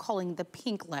in what we're calling the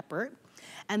pink leopard.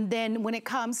 And then when it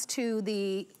comes to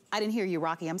the, I didn't hear you,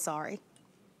 Rocky, I'm sorry.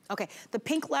 Okay, the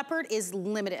pink leopard is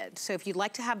limited. So if you'd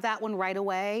like to have that one right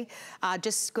away,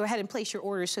 just go ahead and place your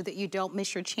order so that you don't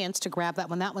miss your chance to grab that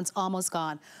one. That one's almost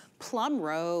gone. Plum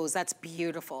rose, that's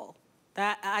beautiful.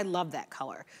 I love that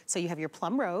color. So you have your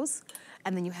plum rose,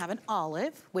 and then you have an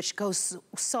olive, which goes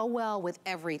so well with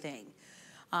everything.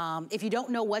 If you don't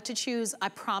know what to choose, I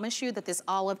promise you that this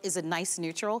olive is a nice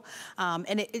neutral,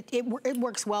 and it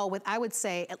works well with, I would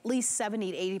say, at least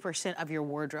 70 to 80% of your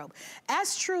wardrobe.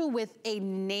 As true with a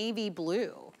navy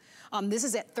blue. This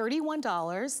is at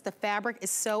 $31. The fabric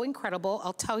is so incredible.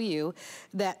 I'll tell you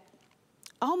that,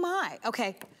 oh my,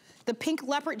 okay. The pink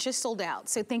leopard just sold out,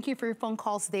 so thank you for your phone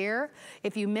calls there.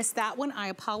 If you missed that one, I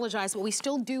apologize, but we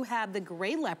still do have the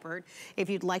gray leopard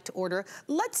if you'd like to order.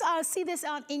 Let's see this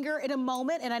on Inger in a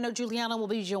moment, and I know Giuliana will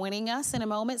be joining us in a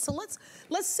moment, so let's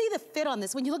see the fit on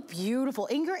this one. You look beautiful.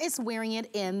 Inger is wearing it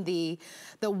in the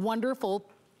wonderful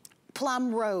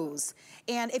plum rose.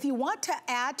 And if you want to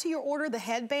add to your order the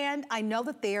headband, I know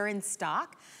that they're in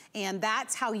stock, and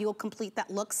that's how you'll complete that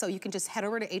look. So you can just head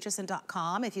over to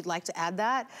hsn.com if you'd like to add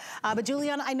that. But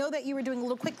Giuliana, I know that you were doing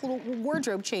a quick little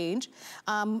wardrobe change,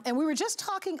 and we were just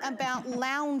talking about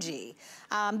Loungy.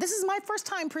 This is my first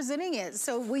time presenting it,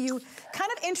 so will you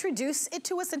kind of introduce it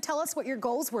to us and tell us what your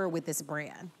goals were with this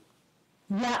brand?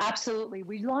 Yeah, absolutely.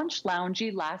 We launched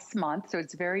Loungy last month, so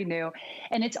it's very new.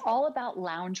 And it's all about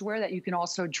loungewear that you can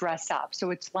also dress up.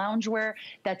 So it's loungewear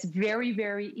that's very,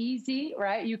 very easy,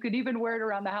 right? You could even wear it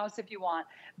around the house if you want.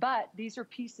 But these are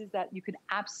pieces that you can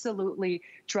absolutely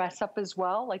dress up as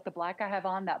well, like the black I have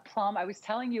on, that plum. I was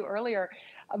telling you earlier,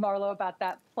 Marlo, about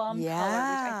that plum color, which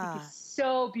I think is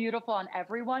so beautiful on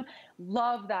everyone.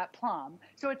 Love that plum.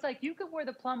 So it's like you could wear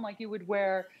the plum like you would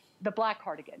wear the black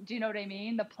cardigan. Do you know what I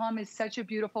mean? The plum is such a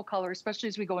beautiful color, especially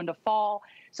as we go into fall.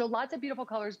 So lots of beautiful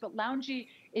colors, but Loungy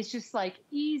is just like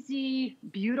easy,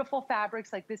 beautiful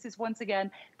fabrics. Like this is, once again,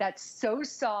 that's so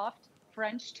soft,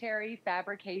 French terry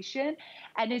fabrication.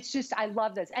 And it's just, I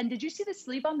love this. And did you see the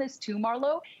sleeve on this too,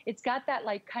 Marlo? It's got that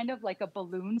like kind of like a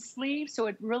balloon sleeve. So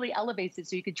it really elevates it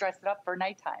so you could dress it up for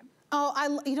nighttime.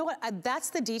 Oh, you know what? That's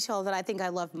the detail that I think I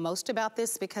love most about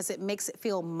this, because it makes it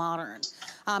feel modern.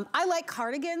 I like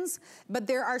cardigans, but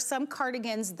there are some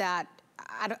cardigans that,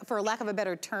 for lack of a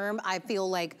better term, I feel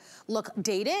like look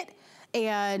dated.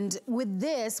 And with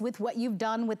this, with what you've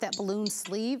done with that balloon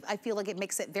sleeve, I feel like it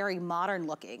makes it very modern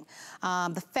looking.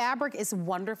 The fabric is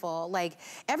wonderful. Like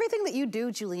everything that you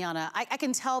do, Giuliana, I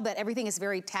can tell that everything is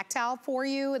very tactile for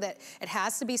you, that it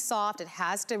has to be soft, it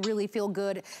has to really feel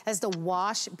good, it has to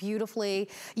wash beautifully.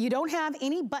 You don't have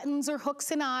any buttons or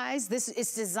hooks and eyes. This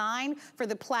is designed for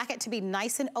the placket to be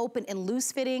nice and open and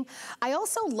loose fitting. I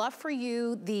also love for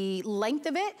you the length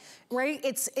of it, right?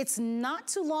 It's not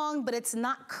too long, but it's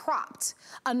not cropped. cropped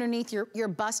underneath your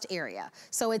bust area.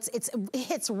 So it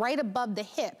hits right above the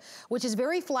hip, which is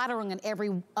very flattering on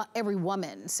every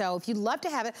woman. So if you'd love to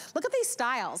have it, look at these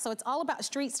styles. So it's all about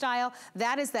street style.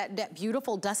 That is that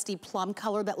beautiful dusty plum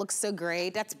color that looks so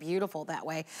great. That's beautiful that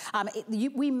way.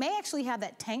 We may actually have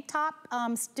that tank top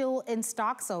still in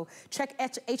stock, so check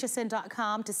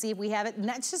hsn.com to see if we have it. And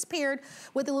that's just paired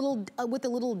with a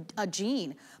little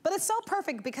jean. But it's so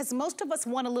perfect because most of us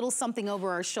want a little something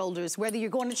over our shoulders, whether you're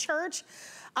going to church,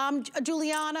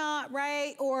 Giuliana,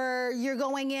 right? Or you're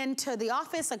going into the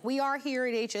office like we are here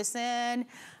at HSN.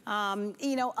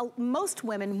 You know, most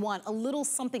women want a little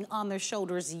something on their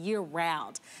shoulders year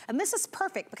round. And this is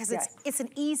perfect because it's an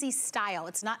easy style.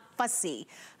 It's not fussy.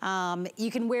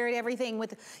 You can wear it everything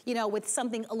with, you know, with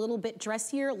something a little bit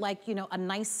dressier, like, you know, a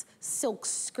nice silk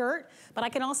skirt. But I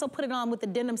can also put it on with the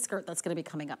denim skirt that's gonna be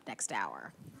coming up next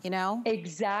hour. You know?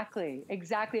 Exactly,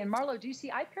 exactly. And Marlo, do you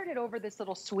see, I paired it over this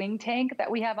little swing tank that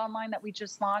we have online that we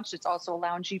just launched. It's also a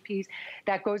loungy piece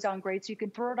that goes on great. So you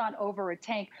can throw it on over a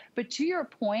tank. But to your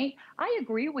point, I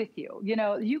agree with you. You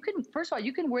know, you can, first of all,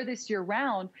 you can wear this year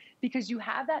round because you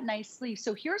have that nice sleeve.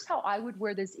 So here's how I would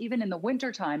wear this even in the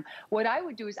wintertime. What I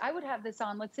would do is I would have this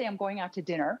on, let's say I'm going out to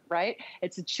dinner, right?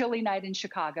 It's a chilly night in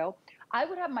Chicago. I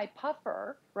would have my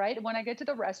puffer, right? When I get to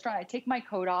the restaurant, I take my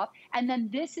coat off, and then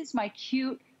this is my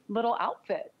cute little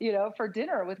outfit, you know, for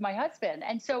dinner with my husband.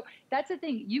 And so that's the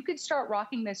thing. You could start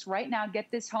rocking this right now,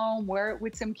 get this home, wear it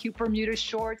with some cute Bermuda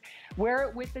shorts, wear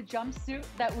it with the jumpsuit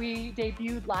that we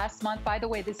debuted last month. By the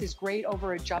way, this is great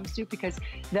over a jumpsuit because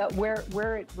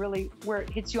where it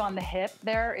hits you on the hip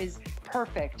there is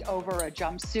perfect over a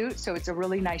jumpsuit. So it's a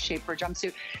really nice shape for a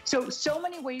jumpsuit. So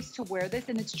many ways to wear this,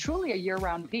 and it's truly a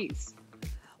year-round piece.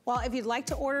 Well, if you'd like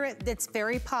to order it, it's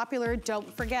very popular.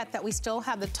 Don't forget that we still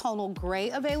have the tonal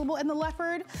gray available in the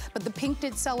leopard, but the pink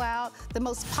did sell out. The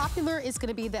most popular is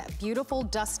gonna be that beautiful,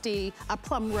 dusty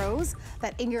plum rose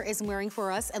that Inger is wearing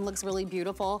for us and looks really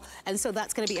beautiful. And so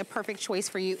that's gonna be a perfect choice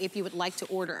for you if you would like to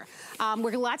order. We're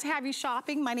glad to have you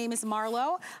shopping. My name is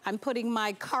Marlo. I'm putting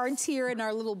my cards here in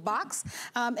our little box.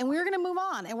 And we're gonna move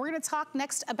on, and we're gonna talk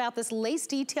next about this lace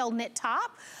detail knit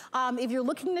top. If you're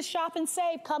looking to shop and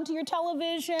save, come to your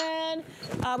television.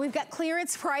 We've got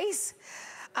clearance price,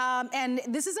 and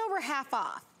this is over half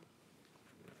off.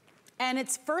 And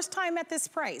it's first time at this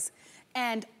price.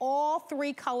 And all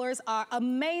three colors are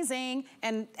amazing.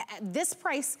 And at this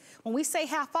price, when we say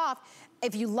half off,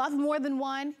 if you love more than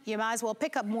one, you might as well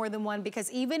pick up more than one, because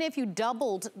even if you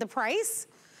doubled the price,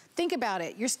 think about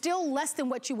it, you're still less than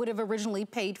what you would have originally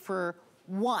paid for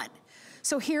one.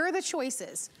 So here are the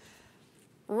choices.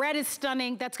 Red is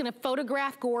stunning. That's gonna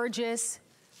photograph gorgeous.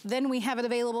 Then we have it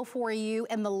available for you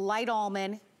in the light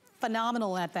almond,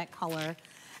 phenomenal at that color.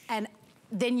 And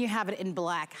then you have it in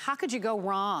black. How could you go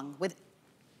wrong with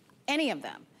any of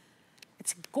them?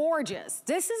 It's gorgeous.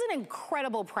 This is an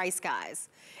incredible price, guys.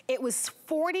 It was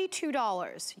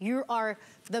 $42. You are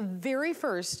the very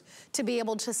first to be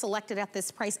able to select it at this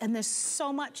price, and there's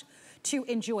so much to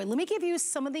enjoy. Let me give you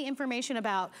some of the information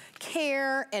about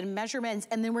care and measurements,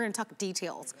 and then we're gonna talk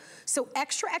details. So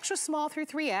extra, extra small through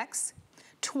 3X.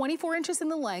 24 inches in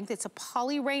the length. It's a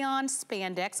poly rayon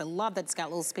spandex. I love that it's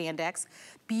got little spandex.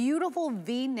 Beautiful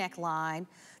V neckline.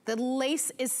 The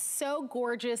lace is so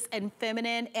gorgeous and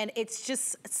feminine, and it's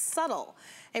just subtle.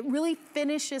 It really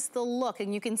finishes the look,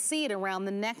 and you can see it around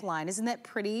the neckline. Isn't that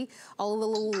pretty? All the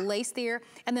little lace there.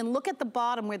 And then look at the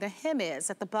bottom where the hem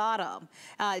is at the bottom.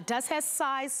 It does have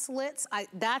size slits.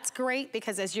 That's great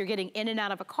because as you're getting in and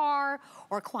out of a car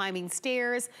or climbing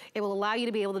stairs, it will allow you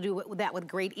to be able to do that with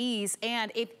great ease.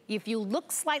 And if you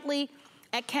look slightly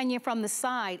at Kenya from the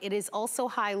side, it is also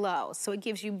high-low, so it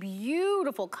gives you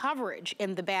beautiful coverage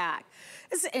in the back.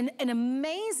 This is an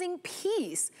amazing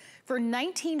piece for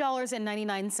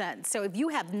 $19.99. So if you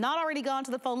have not already gone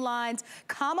to the phone lines,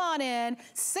 come on in,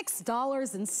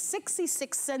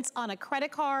 $6.66 on a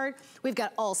credit card. We've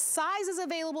got all sizes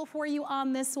available for you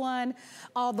on this one.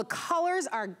 All the colors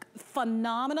are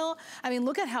phenomenal. I mean,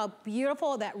 look at how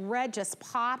beautiful that red just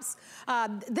pops.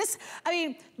 This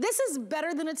is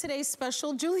better than a Today's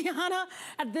Special, Giuliana,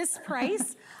 at this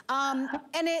price. And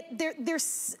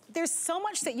there's so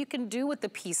much that you can do with the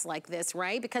piece like this,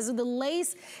 right? Because of the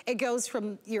lace, it goes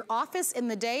from your office in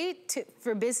the day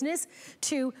for business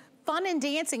to fun and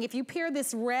dancing. If you pair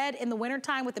this red in the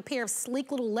wintertime with a pair of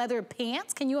sleek little leather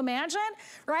pants, can you imagine,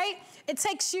 right? It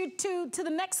takes you to the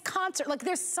next concert. Like,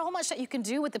 there's so much that you can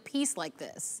do with a piece like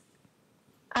this.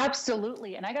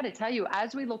 Absolutely, and I gotta tell you,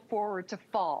 as we look forward to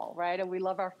fall, right, and we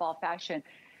love our fall fashion,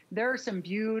 there are some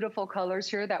beautiful colors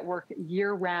here that work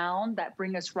year round that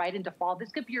bring us right into fall.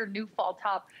 This could be your new fall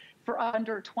top for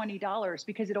under $20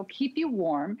 because it'll keep you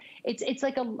warm. It's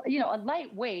like a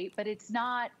lightweight, but it's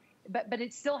not. But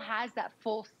it still has that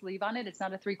full sleeve on it. It's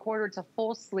not a 3/4, it's a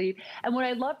full sleeve. And what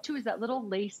I love too is that little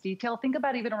lace detail. Think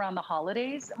about even around the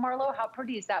holidays, Marlo, how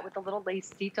pretty is that with the little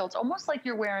lace detail? It's almost like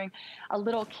you're wearing a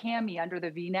little cami under the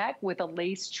V-neck with a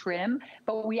lace trim,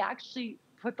 but we actually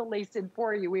put the lace in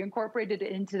for you. We incorporated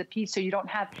it into the piece so you don't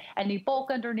have any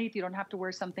bulk underneath. You don't have to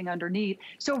wear something underneath.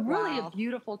 So really a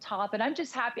beautiful top. And I'm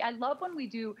just happy. I love when we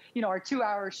do, our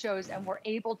 2-hour shows and we're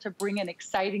able to bring in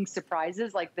exciting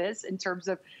surprises like this in terms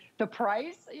of the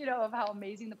price, of how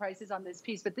amazing the price is on this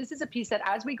piece. But this is a piece that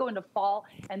as we go into fall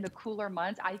and the cooler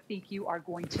months, I think you are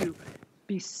going to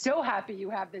be so happy you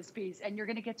have this piece and you're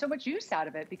going to get so much use out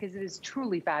of it because it is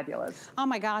truly fabulous. Oh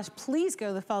my gosh, please go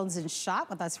to the phones and shop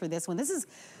with us for this one. This is,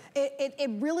 it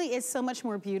really is so much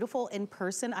more beautiful in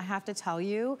person, I have to tell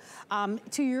you.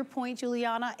 To your point,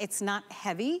 Giuliana, it's not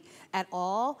heavy at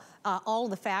all. All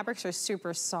of the fabrics are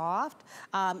super soft.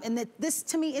 And this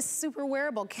to me is super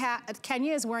wearable.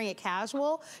 Kenya is wearing it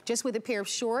casual, just with a pair of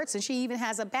shorts, and she even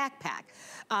has a backpack.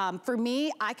 For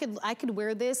me, I could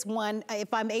wear this one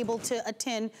if I'm able to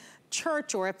attend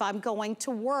church or if I'm going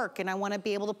to work and I want to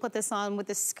be able to put this on with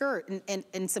a skirt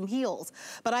and some heels.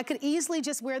 But I could easily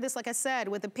just wear this, like I said,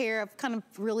 with a pair of kind of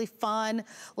really fun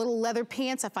little leather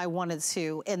pants if I wanted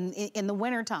to in the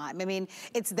wintertime. I mean,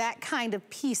 it's that kind of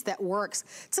piece that works.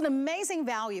 It's an amazing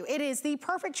value. It is the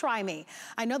perfect try me.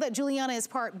 I know that Giuliana has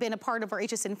been a part of our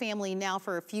HSN family now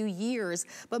for a few years,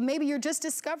 but maybe you're just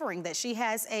discovering that she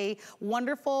has a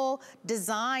wonderful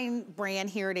design brand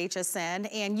here at HSN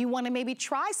and you want to maybe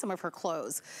try some of her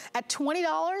clothes. At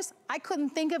 $20, I couldn't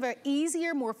think of an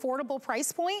easier, more affordable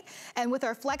price point. And with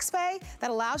our FlexPay, that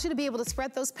allows you to be able to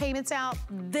spread those payments out.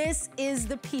 This is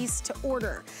the piece to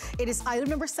order. It is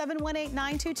item number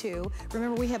 718922.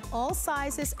 Remember, we have all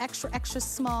sizes, extra, extra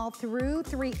small through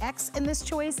 3X in this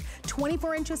choice,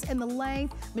 24 inches in the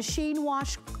length, machine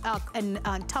wash and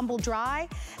tumble dry.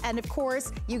 And of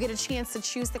course, you get a chance to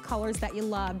choose the colors that you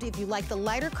loved. If you like the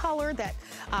lighter color that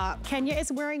Kenya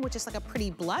is wearing, which is like a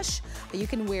pretty blush, you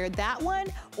can wear that one,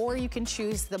 or you can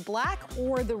choose the black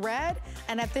or the red.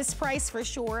 And at this price, for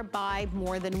sure, buy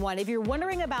more than one. If you're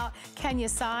wondering about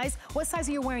Kenya's size, what size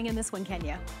are you wearing in this one,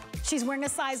 Kenya? She's wearing a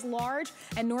size large,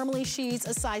 and normally she's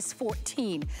a size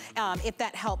 14, if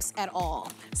that helps at all.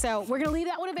 So we're gonna leave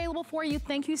that one available for you.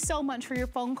 Thank you so much for your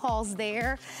phone calls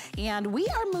there. And we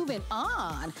are moving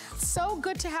on. So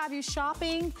good to have you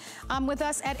shopping with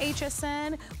us at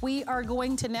HSN. We are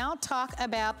going to now talk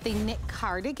about the knit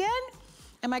cardigan.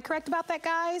 Am I correct about that,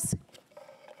 guys?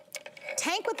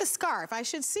 Tank with the scarf, I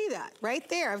should see that right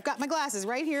there. I've got my glasses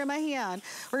right here in my hand.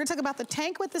 We're gonna talk about the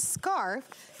tank with the scarf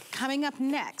coming up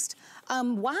next.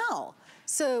 Wow,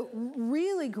 so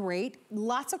really great,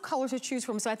 lots of colors to choose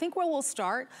from. So I think where we'll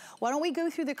start, why don't we go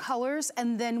through the colors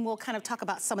and then we'll kind of talk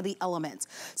about some of the elements.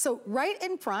 So right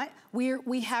in front,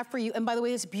 we have for you, and by the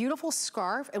way, this beautiful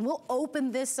scarf, and we'll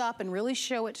open this up and really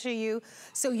show it to you.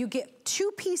 So you get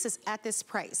 2 pieces at this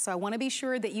price. So I wanna be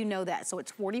sure that you know that. So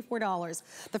it's $44.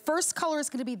 The first color is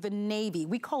gonna be the navy.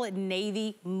 We call it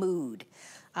navy mood.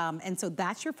 And so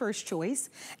that's your first choice.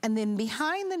 And then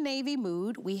behind the navy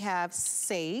mood, we have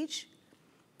sage,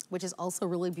 which is also a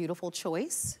really beautiful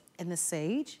choice in the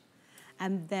sage.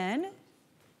 And then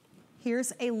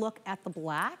here's a look at the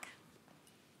black.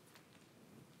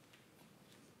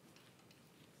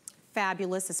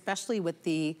 Fabulous, especially with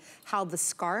how the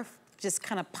scarf just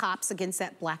kind of pops against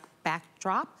that black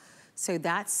backdrop. So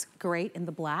that's great in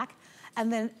the black.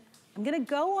 And then I'm gonna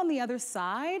go on the other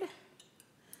side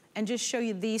and just show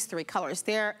you these 3 colors.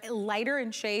 They're lighter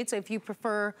in shade, so if you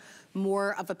prefer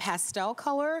more of a pastel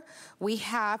color, we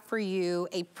have for you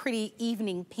a pretty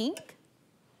evening pink.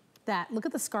 Look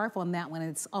at the scarf on that one.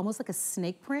 It's almost like a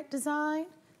snake print design.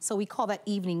 So we call that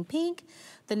evening pink.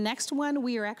 The next one,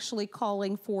 we are actually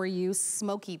calling for you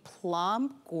smoky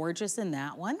plum, gorgeous in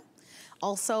that one.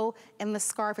 Also in the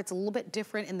scarf, it's a little bit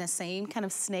different in the same kind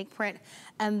of snake print.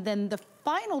 And then the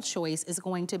final choice is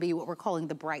going to be what we're calling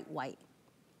the bright white.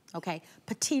 Okay,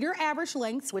 petite or average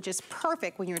lengths, which is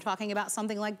perfect when you're talking about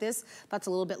something like this. That's a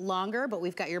little bit longer, but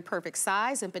we've got your perfect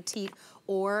size in petite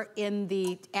or in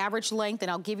the average length,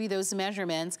 and I'll give you those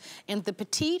measurements. In the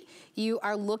petite, you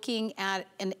are looking at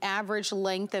an average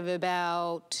length of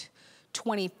about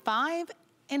 25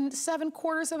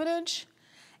 7/4 of an inch.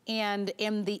 And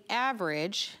in the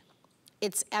average,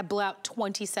 it's about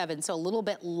 27, so a little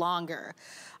bit longer.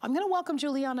 I'm gonna welcome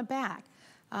Giuliana back.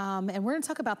 And we're gonna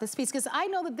talk about this piece, because I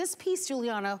know that this piece,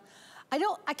 Giuliana,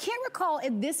 I can't recall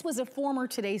if this was a former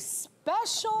Today's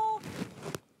Special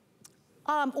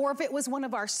or if it was one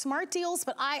of our smart deals,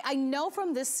 but I know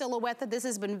from this silhouette that this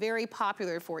has been very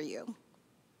popular for you.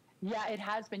 Yeah, it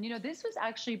has been. You know, this was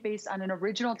actually based on an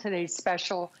original Today's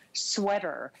Special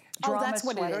sweater, drama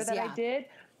sweater that I did.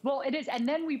 Well, it is. And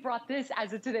then we brought this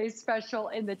as a Today's Special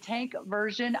in the tank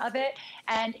version of it.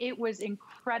 And it was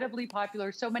incredibly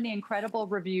popular. So many incredible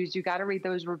reviews. You got to read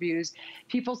those reviews.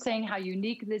 People saying how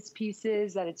unique this piece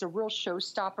is, that it's a real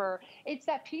showstopper. It's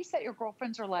that piece that your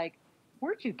girlfriends are like,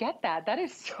 where'd you get that? That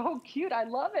is so cute. I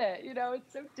love it. You know,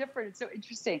 it's so different. It's so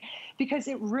interesting because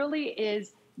it really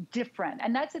is different.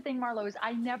 And that's the thing, Marlo, is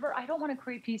I don't want to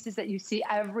create pieces that you see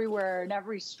everywhere in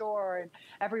every store and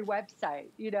every website,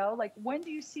 you know, like when do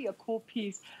you see a cool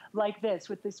piece like this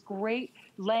with this great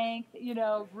length, you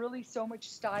know, really so much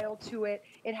style to it.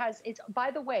 It's,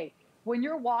 by the way, when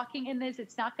you're walking in this,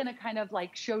 it's not going to kind of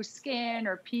like show skin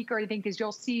or peek or anything, because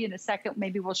you'll see in a second,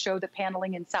 maybe we'll show the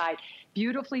paneling inside.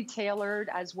 Beautifully tailored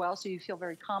as well, so you feel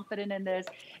very confident in this.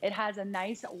 It has a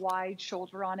nice wide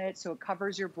shoulder on it, so it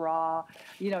covers your bra.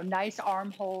 You know, nice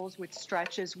armholes with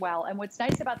stretch as well. And what's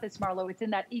nice about this, Marlo, it's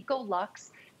in that Eco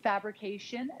Luxe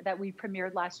fabrication that we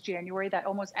premiered last January, that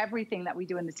almost everything that we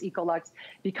do in this Eco Luxe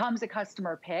becomes a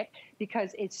customer pick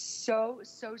because it's so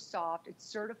soft. It's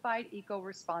certified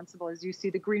eco-responsible. As you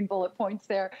see, the green bullet points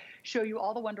there show you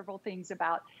all the wonderful things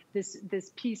about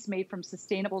this piece made from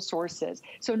sustainable sources.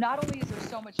 So not only is there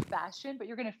so much fashion, but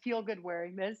you're going to feel good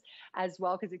wearing this as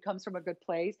well because it comes from a good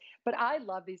place. But I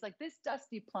love these. Like this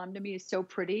dusty plum to me is so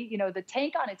pretty. You know, the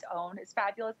tank on its own is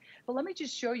fabulous. But let me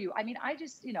just show you. I mean,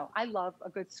 you know, I love a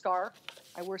good scarf.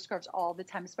 I wear scarves all the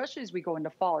time, especially as we go into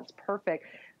fall. It's perfect.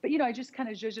 But, you know, I just kind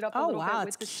of zhuzh it up a little bit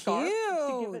with the scarf.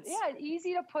 To give it, yeah,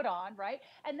 easy to put on, right?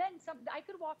 And then I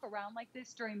could walk around like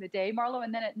this during the day, Marlo,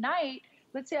 and then at night,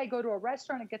 let's say I go to a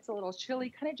restaurant, it gets a little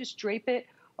chilly, kind of just drape it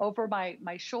over my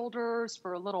shoulders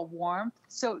for a little warmth.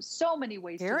 So many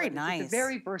ways to wear this. Nice. It's a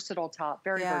very versatile top,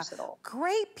 very versatile.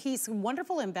 Great piece,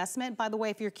 wonderful investment. By the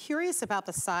way, if you're curious about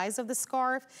the size of the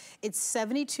scarf, it's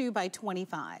 72 by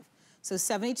 25. So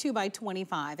 72 by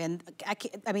 25. And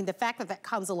I mean, the fact that that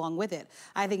comes along with it,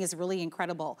 I think is really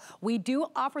incredible. We do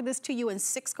offer this to you in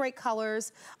 6 great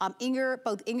colors.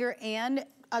 Both Inger and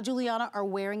Giuliana are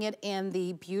wearing it in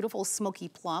the beautiful smoky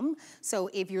plum. So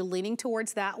if you're leaning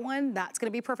towards that one, that's gonna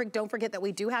be perfect. Don't forget that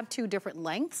we do have 2 different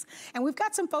lengths. And we've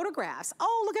got some photographs.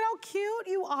 Oh, look at how cute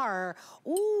you are.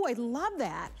 Ooh, I love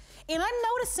that. And I'm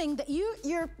noticing that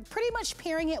you're pretty much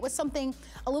pairing it with something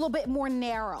a little bit more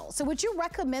narrow. So would you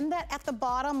recommend that at the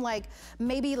bottom, like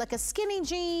maybe like a skinny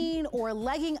jean or a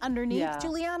legging underneath,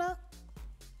 Giuliana?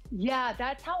 Yeah,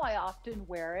 that's how I often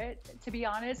wear it, to be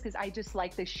honest, because I just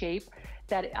like the shape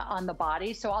that on the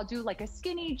body. So I'll do like a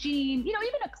skinny jean, you know,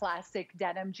 even a classic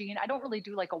denim jean. I don't really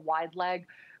do like a wide leg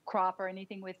crop or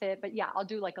anything with it, but yeah, I'll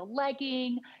do like a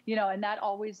legging, you know, and that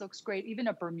always looks great. Even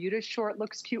a Bermuda short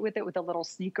looks cute with it, with a little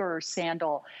sneaker or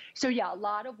sandal. So yeah, a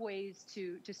lot of ways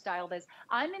to style this.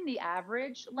 I'm in the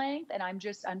average length and I'm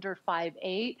just under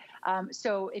 5'8".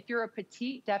 So if you're a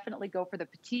petite, definitely go for the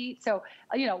petite. So,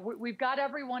 you know, we've got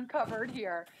everyone covered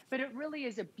here, but it really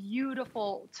is a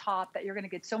beautiful top that you're going to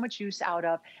get so much use out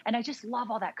of. And I just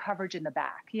love all that coverage in the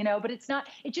back, you know, but it's not,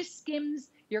 it just skims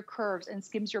your curves and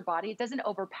skims your body. It doesn't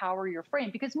overpower your frame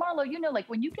because Marlo, you know, like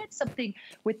when you get something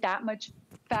with that much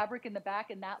fabric in the back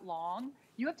and that long,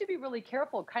 you have to be really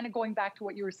careful, kind of going back to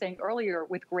what you were saying earlier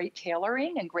with great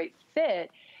tailoring and great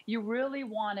fit. You really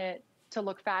want it to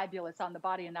look fabulous on the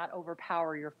body and not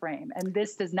overpower your frame. And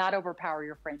this does not overpower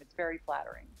your frame. It's very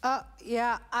flattering.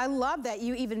 Yeah, I love that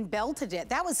you even belted it.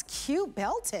 That was cute,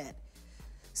 belted.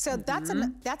 So that's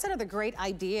another great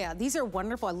idea. These are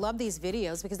wonderful. I love these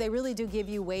videos because they really do give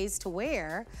you ways to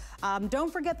wear.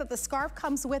 Don't forget that the scarf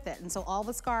comes with it. And so all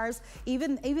the scarves,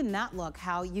 even that look,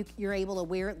 how you're able to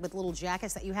wear it with little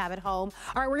jackets that you have at home.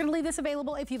 All right, we're gonna leave this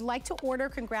available. If you'd like to order,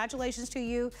 congratulations to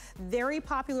you. Very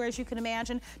popular, as you can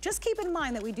imagine. Just keep in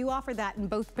mind that we do offer that in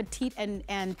both petite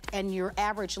and your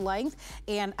average length.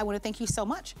 And I wanna thank you so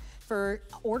much for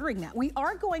ordering that. We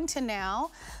are going to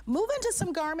now move into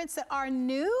some garments that are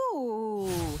new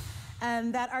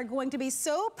and that are going to be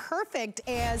so perfect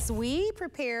as we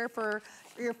prepare for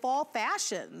your fall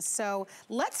fashions. So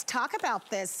let's talk about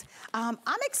this. I'm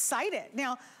excited.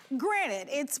 Now, granted,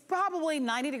 it's probably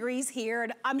 90 degrees here,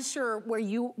 and I'm sure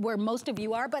where most of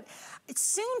you are, but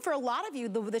soon for a lot of you,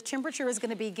 the temperature is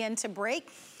gonna begin to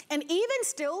break. And even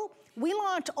still, we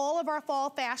launch all of our fall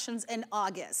fashions in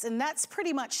August, and that's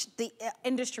pretty much the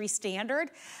industry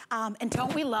standard. And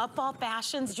don't we love fall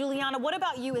fashions? Giuliana, what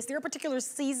about you? Is there a particular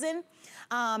season?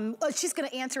 She's gonna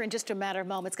answer in just a matter of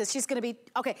moments because she's gonna be,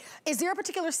 okay. Is there a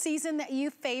particular season that you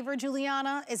favor,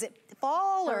 Giuliana? Is it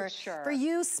fall or for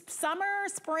you, summer,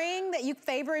 spring that you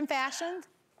favor in fashion?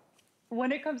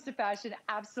 When it comes to fashion,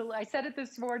 absolutely. I said it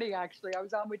this morning, actually. I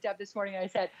was on with Deb this morning and I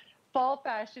said, fall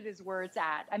fashion is where it's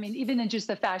at. I mean, even in just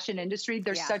the fashion industry,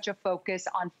 there's such a focus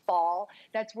on fall.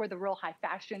 That's where the real high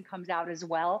fashion comes out as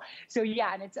well. So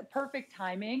yeah, and it's a perfect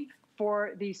timing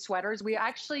for these sweaters. We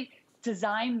actually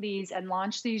designed these and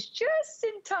launched these just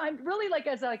in time, really like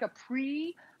as like a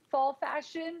pre-fall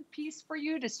fashion piece for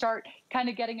you to start kind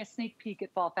of getting a sneak peek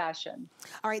at fall fashion.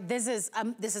 All right, this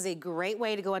is a great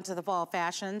way to go into the fall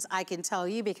fashions. I can tell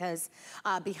you because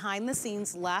behind the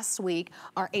scenes last week,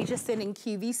 our HSN and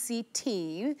QVC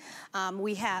team,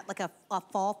 we had like a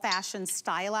fall fashion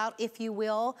style out, if you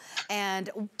will, and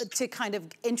to kind of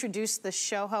introduce the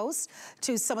show host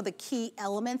to some of the key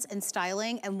elements and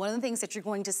styling. And one of the things that you're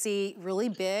going to see really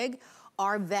big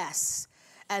are vests.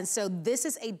 And so this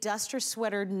is a duster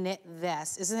sweater knit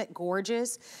vest. Isn't it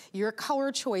gorgeous? Your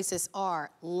color choices are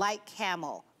light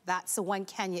camel. That's the one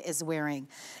Kenya is wearing.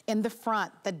 In the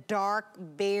front, the dark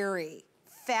berry.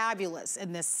 Fabulous,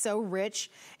 and this so rich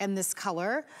in this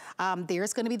color.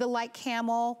 There's gonna be the light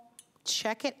camel.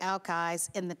 Check it out, guys,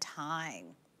 in the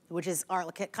time, which is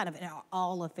our kind of in our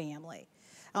olive family.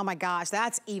 Oh my gosh,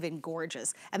 that's even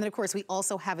gorgeous. And then of course, we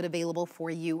also have it available for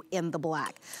you in the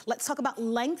black. Let's talk about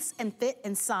lengths and fit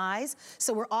and size.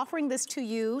 So we're offering this to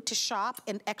you to shop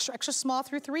in extra, extra small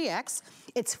through 3X.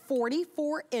 It's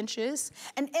 44 inches.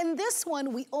 And in this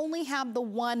one, we only have the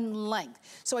one length.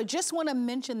 So I just wanna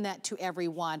mention that to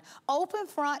everyone. Open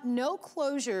front, no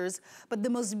closures, but the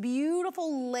most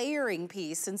beautiful layering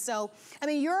piece. And so, I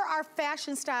mean, you're our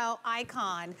fashion style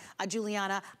icon,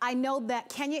 Giuliana. I know that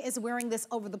Kenya is wearing this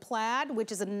over the plaid,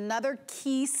 which is another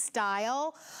key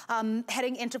style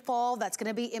heading into fall. That's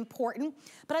gonna be important.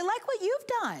 But I like what you've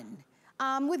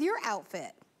done with your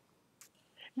outfit.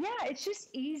 Yeah, it's just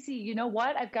easy. You know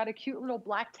what? I've got a cute little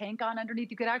black tank on underneath.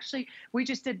 You could actually, we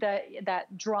just did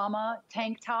that drama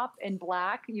tank top in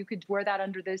black. You could wear that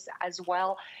under this as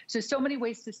well. So many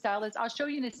ways to style this. I'll show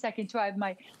you in a second too. I have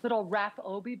my little wrap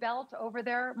obi belt over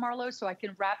there, Marlo, so I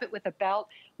can wrap it with a belt,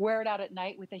 wear it out at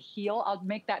night with a heel. I'll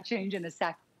make that change in a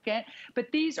second.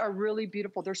 But these are really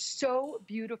beautiful. They're so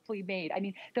beautifully made. I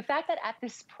mean, the fact that at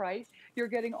this price, you're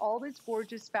getting all this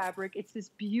gorgeous fabric. It's this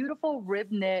beautiful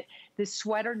rib knit. This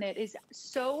sweater knit is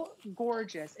so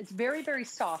gorgeous. It's very, very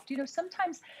soft. You know,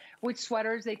 sometimes with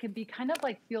sweaters, they can be kind of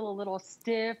like feel a little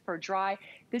stiff or dry.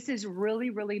 This is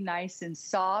really, really nice and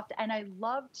soft. And I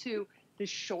love the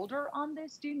shoulder on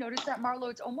this. Do you notice that, Marlo?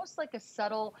 It's almost like a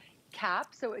subtle cap,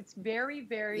 so it's very,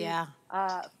 very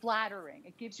flattering.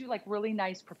 It gives you like really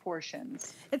nice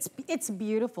proportions. It's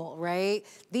beautiful, right?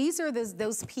 These are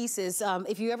those pieces.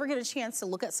 If you ever get a chance to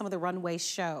look at some of the runway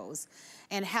shows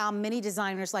and how many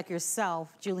designers like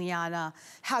yourself, Giuliana,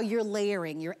 how you're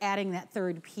layering, you're adding that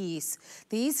third piece.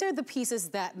 These are the pieces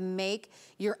that make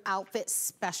your outfit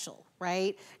special,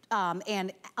 right?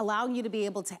 And allowing you to be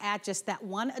able to add just that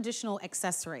one additional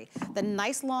accessory. The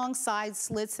nice long side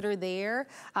slits that are there,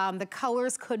 the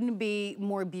colors couldn't be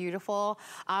more beautiful.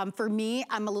 For me,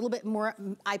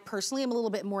 I personally am a little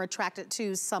bit more attracted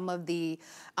to some of the,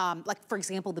 like for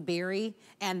example, the berry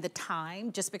and the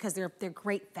thyme, just because they're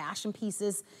great fashion pieces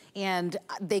and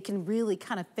they can really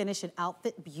kind of finish an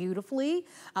outfit beautifully.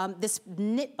 This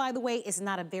knit, by the way, is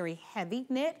not a very heavy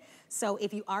knit. So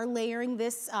if you are layering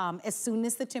this, as soon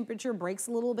as the temperature breaks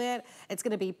a little bit, it's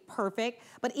gonna be perfect.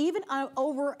 But even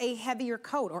over a heavier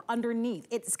coat or underneath,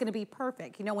 it's gonna be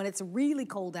perfect. You know, when it's really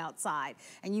cold outside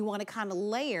and you wanna kind of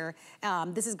layer,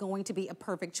 this is going to be a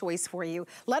perfect choice for you.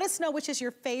 Let us know which is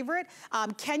your favorite.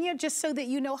 Kenya, just so that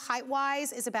you know,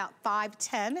 height-wise is about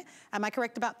 5'10". Am I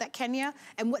correct about that, Kenya?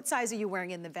 And what size are you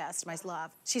wearing in the vest, my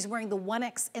love? She's wearing the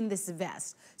 1X in this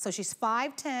vest. So she's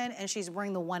 5'10" and she's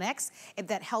wearing the 1X. If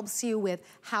that helps you with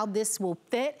how this will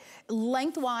fit.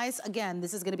 Lengthwise, again,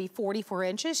 this is gonna be 44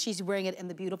 inches. She's wearing it in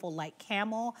the beautiful light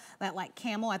camel. That light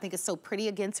camel, I think, is so pretty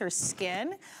against her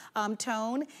skin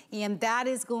tone. And that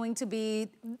is going to be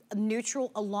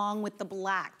neutral along with the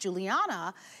black.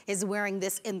 Giuliana is wearing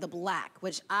this in the black,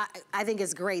 which I think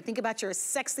is great. Think about your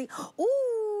sexy,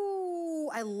 ooh,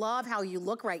 I love how you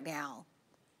look right now.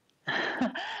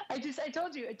 I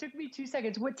told you, it took me 2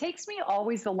 seconds. What takes me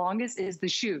always the longest is the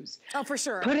shoes. Oh, for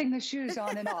sure. Putting the shoes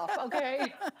on and off,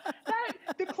 okay? That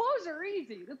Right? The clothes are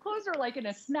easy. The clothes are like in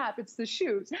a snap. It's the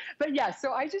shoes. But yeah,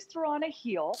 so I just threw on a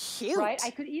heel. Cute. Right?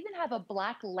 I could even have a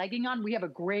black legging on. We have a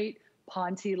great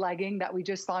Ponte legging that we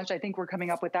just launched. I think we're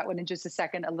coming up with that one in just a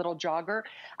second, a little jogger.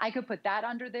 I could put that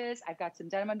under this. I've got some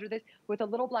denim under this with a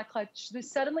little black clutch. This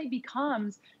suddenly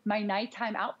becomes my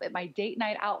nighttime outfit, my date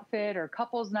night outfit or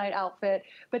couples night outfit.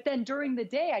 But then during the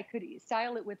day, I could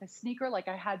style it with a sneaker like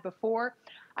I had before.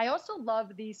 I also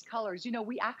love these colors. You know,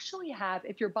 we actually have,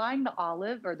 if you're buying the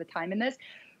olive or the time in this,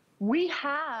 we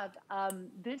have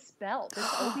this belt, this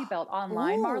Obi belt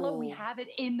online, Marlo. We have it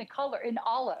in the color, in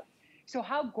olive. So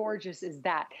how gorgeous is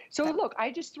that? So look,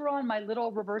 I just threw on my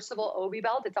little reversible Obi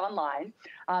belt. It's online.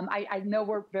 I know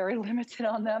we're very limited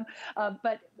on them,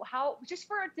 but just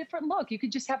for a different look, you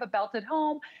could just have a belt at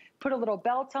home, put a little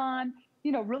belt on,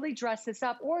 you know, really dress this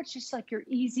up, or it's just like your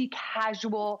easy,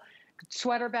 casual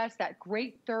sweater vest, that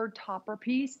great third topper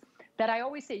piece that I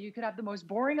always say you could have the most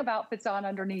boring of outfits on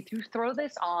underneath. You throw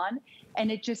this on and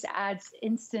it just adds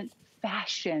instant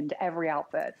fashion to every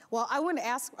outfit. Well, I want to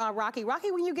ask Rocky.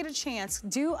 Rocky, when you get a chance,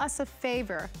 do us a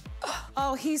favor.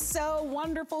 Oh, he's so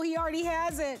wonderful. He already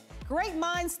has it. Great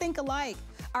minds think alike.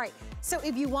 All right, so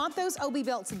if you want those Obi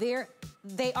belts,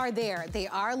 they are there. They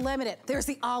are limited. There's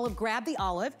the olive. Grab the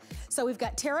olive. So we've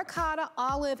got terracotta,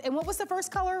 olive, and what was the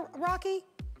first color, Rocky?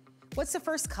 What's the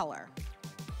first color?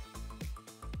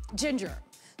 Ginger.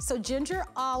 So ginger,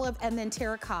 olive, and then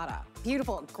terracotta.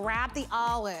 Beautiful. Grab the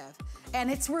olive. And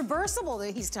it's reversible,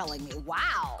 that he's telling me.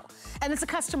 Wow. And it's a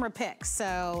customer pick,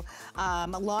 so a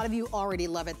lot of you already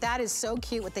love it. That is so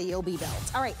cute with the Obi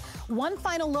belt. All right, one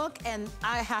final look, and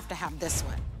I have to have this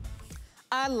one.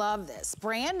 I love this.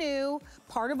 Brand new,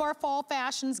 part of our fall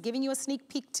fashions, giving you a sneak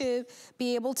peek to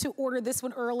be able to order this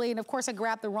one early. And of course, I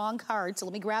grabbed the wrong card, so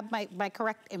let me grab my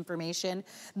correct information.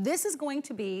 This is going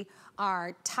to be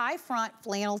our tie front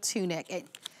flannel tunic.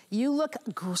 You look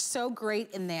so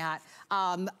great in that.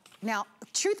 Now,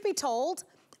 truth be told,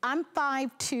 I'm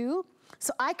 5'2",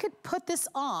 so I could put this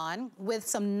on with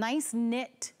some nice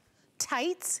knit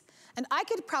tights, and I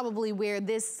could probably wear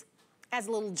this as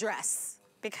a little dress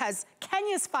because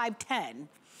Kenya's 5'10",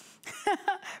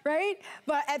 right?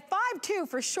 But at 5'2",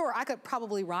 for sure, I could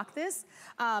probably rock this.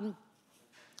 Yeah,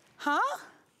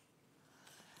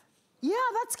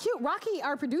 that's cute. Rocky,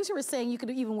 our producer, is saying you could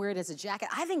even wear it as a jacket.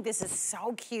 I think this is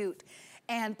so cute.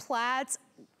 And plaids,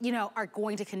 you know, are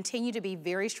going to continue to be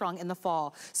very strong in the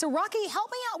fall. So Rocky, help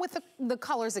me out with the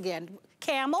colors again.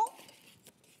 Camel,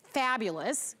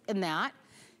 fabulous in that.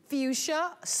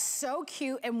 Fuchsia, so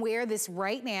cute, and wear this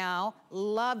right now.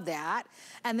 Love that.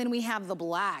 And then we have the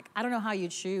black. I don't know how you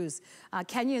choose.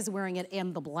 Kenya is wearing it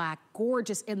in the black,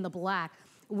 gorgeous in the black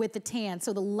with the tan.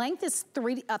 So the length is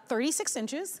 36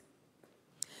 inches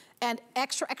and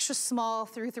extra, extra small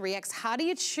through 3X. How do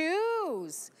you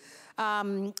choose?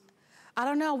 I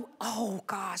don't know. Oh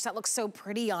gosh, that looks so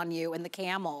pretty on you in the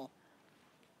camel.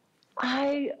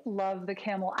 I love the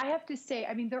camel. I have to say,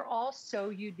 I mean, they're all so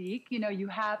unique. You know, you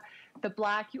have the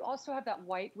black, you also have that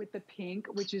white with the pink,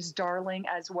 which is darling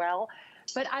as well.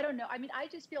 But I don't know. I mean, I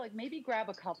just feel like maybe grab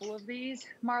a couple of these,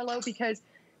 Marlo, because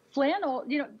flannel,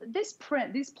 you know, this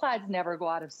print, these plaids never go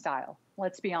out of style.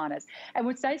 Let's be honest. And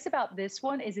what's nice about this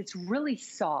one is it's really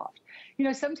soft. You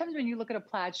know, sometimes when you look at a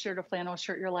plaid shirt or flannel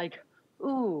shirt, you're like,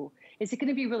 ooh, is it going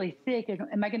to be really thick?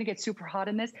 Am I going to get super hot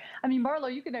in this? I mean,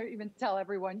 Marlo, you can even tell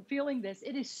everyone feeling this.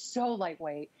 It is so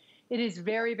lightweight. It is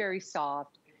very, very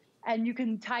soft. And you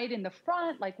can tie it in the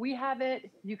front like we have it.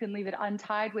 You can leave it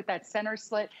untied with that center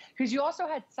slit because you also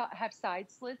have side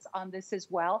slits on this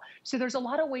as well. So there's a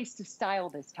lot of ways to style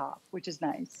this top, which is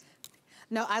nice.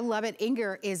 No, I love it.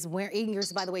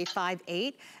 Inger's, by the way,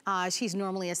 5'8". She's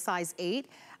normally a size 8.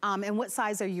 And what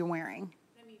size are you wearing?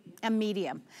 A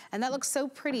medium. And that looks so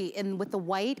pretty with the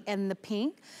white and the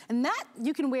pink. And that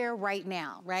you can wear right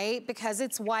now, right? Because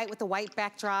it's white with the white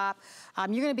backdrop.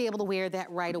 You're gonna be able to wear that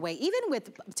right away. Even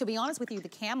with, to be honest with you, the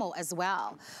camel as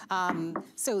well.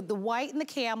 So the white and the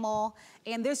camel,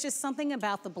 and there's just something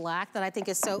about the black that I think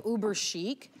is so uber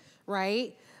chic,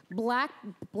 right? Black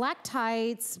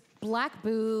tights, black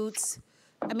boots.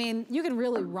 I mean, you can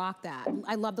really rock that.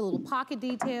 I love the little pocket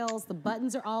details. The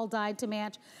buttons are all dyed to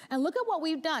match. And look at what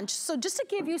we've done. So just to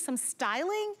give you some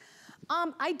styling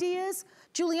ideas,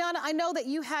 Giuliana, I know that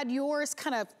you had yours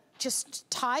kind of just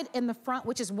tied in the front,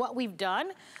 which is what we've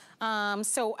done.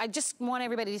 So I just want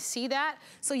everybody to see that.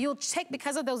 So you'll take,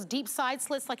 because of those deep side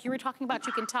slits like you were talking about,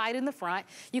 you can tie it in the front.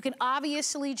 You can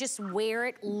obviously just wear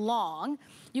it long.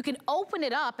 You can open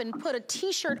it up and put a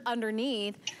t-shirt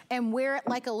underneath and wear it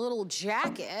like a little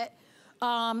jacket.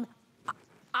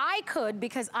 I could,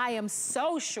 because I am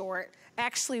so short,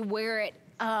 actually wear it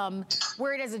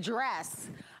wear it as a dress.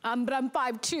 But I'm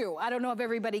 5'2". I don't know if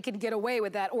everybody can get away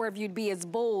with that or if you'd be as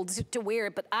bold to wear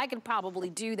it, but I could probably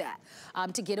do that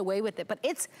to get away with it. But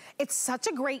it's such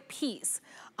a great piece.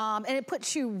 And it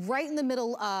puts you right in the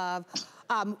middle of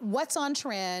what's on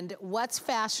trend, what's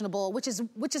fashionable, which is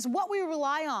what we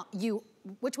rely on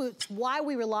which is why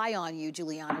we rely on you,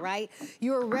 Giuliana, right?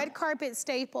 You're a red carpet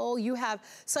staple. You have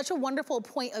such a wonderful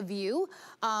point of view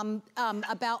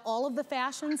about all of the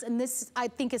fashions, and this, I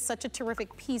think, is such a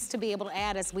terrific piece to be able to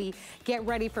add as we get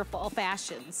ready for fall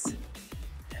fashions.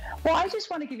 Well, I just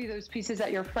want to give you those pieces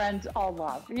that your friends all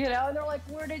love, you know, and they're like,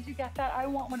 where did you get that? I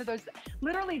want one of those.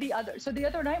 Literally the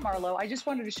other night, Marlo, I just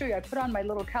wanted to show you, I put on my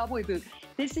little cowboy boot.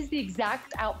 This is the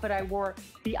exact outfit I wore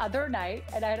the other night,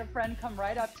 and I had a friend come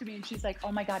right up to me and she's like,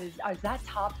 oh my God, is that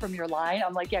top from your line?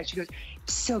 I'm like, yeah. She goes,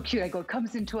 so cute. I go, it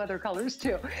comes in 2 other colors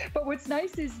too. But what's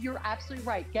nice is you're absolutely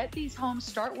right. Get these home,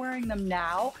 start wearing them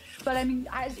now. But I mean,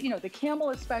 as you know, the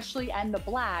camel especially and the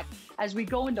black, as we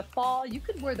go into fall, you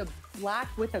could wear the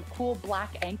black with a cool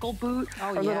black ankle boot,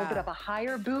 a little bit of a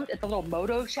higher boot, a little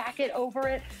moto jacket over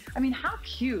it. I mean, how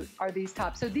cute are these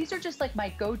tops? So these are just like my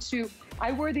go-to.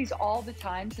 I wear these all the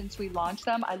time since we launched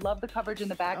them. I love the coverage in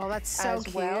the back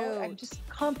as well. I'm just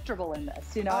comfortable in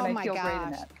this, you know, and I feel great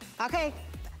in it. Okay,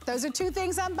 those are 2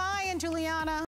 things I'm buying, Giuliana.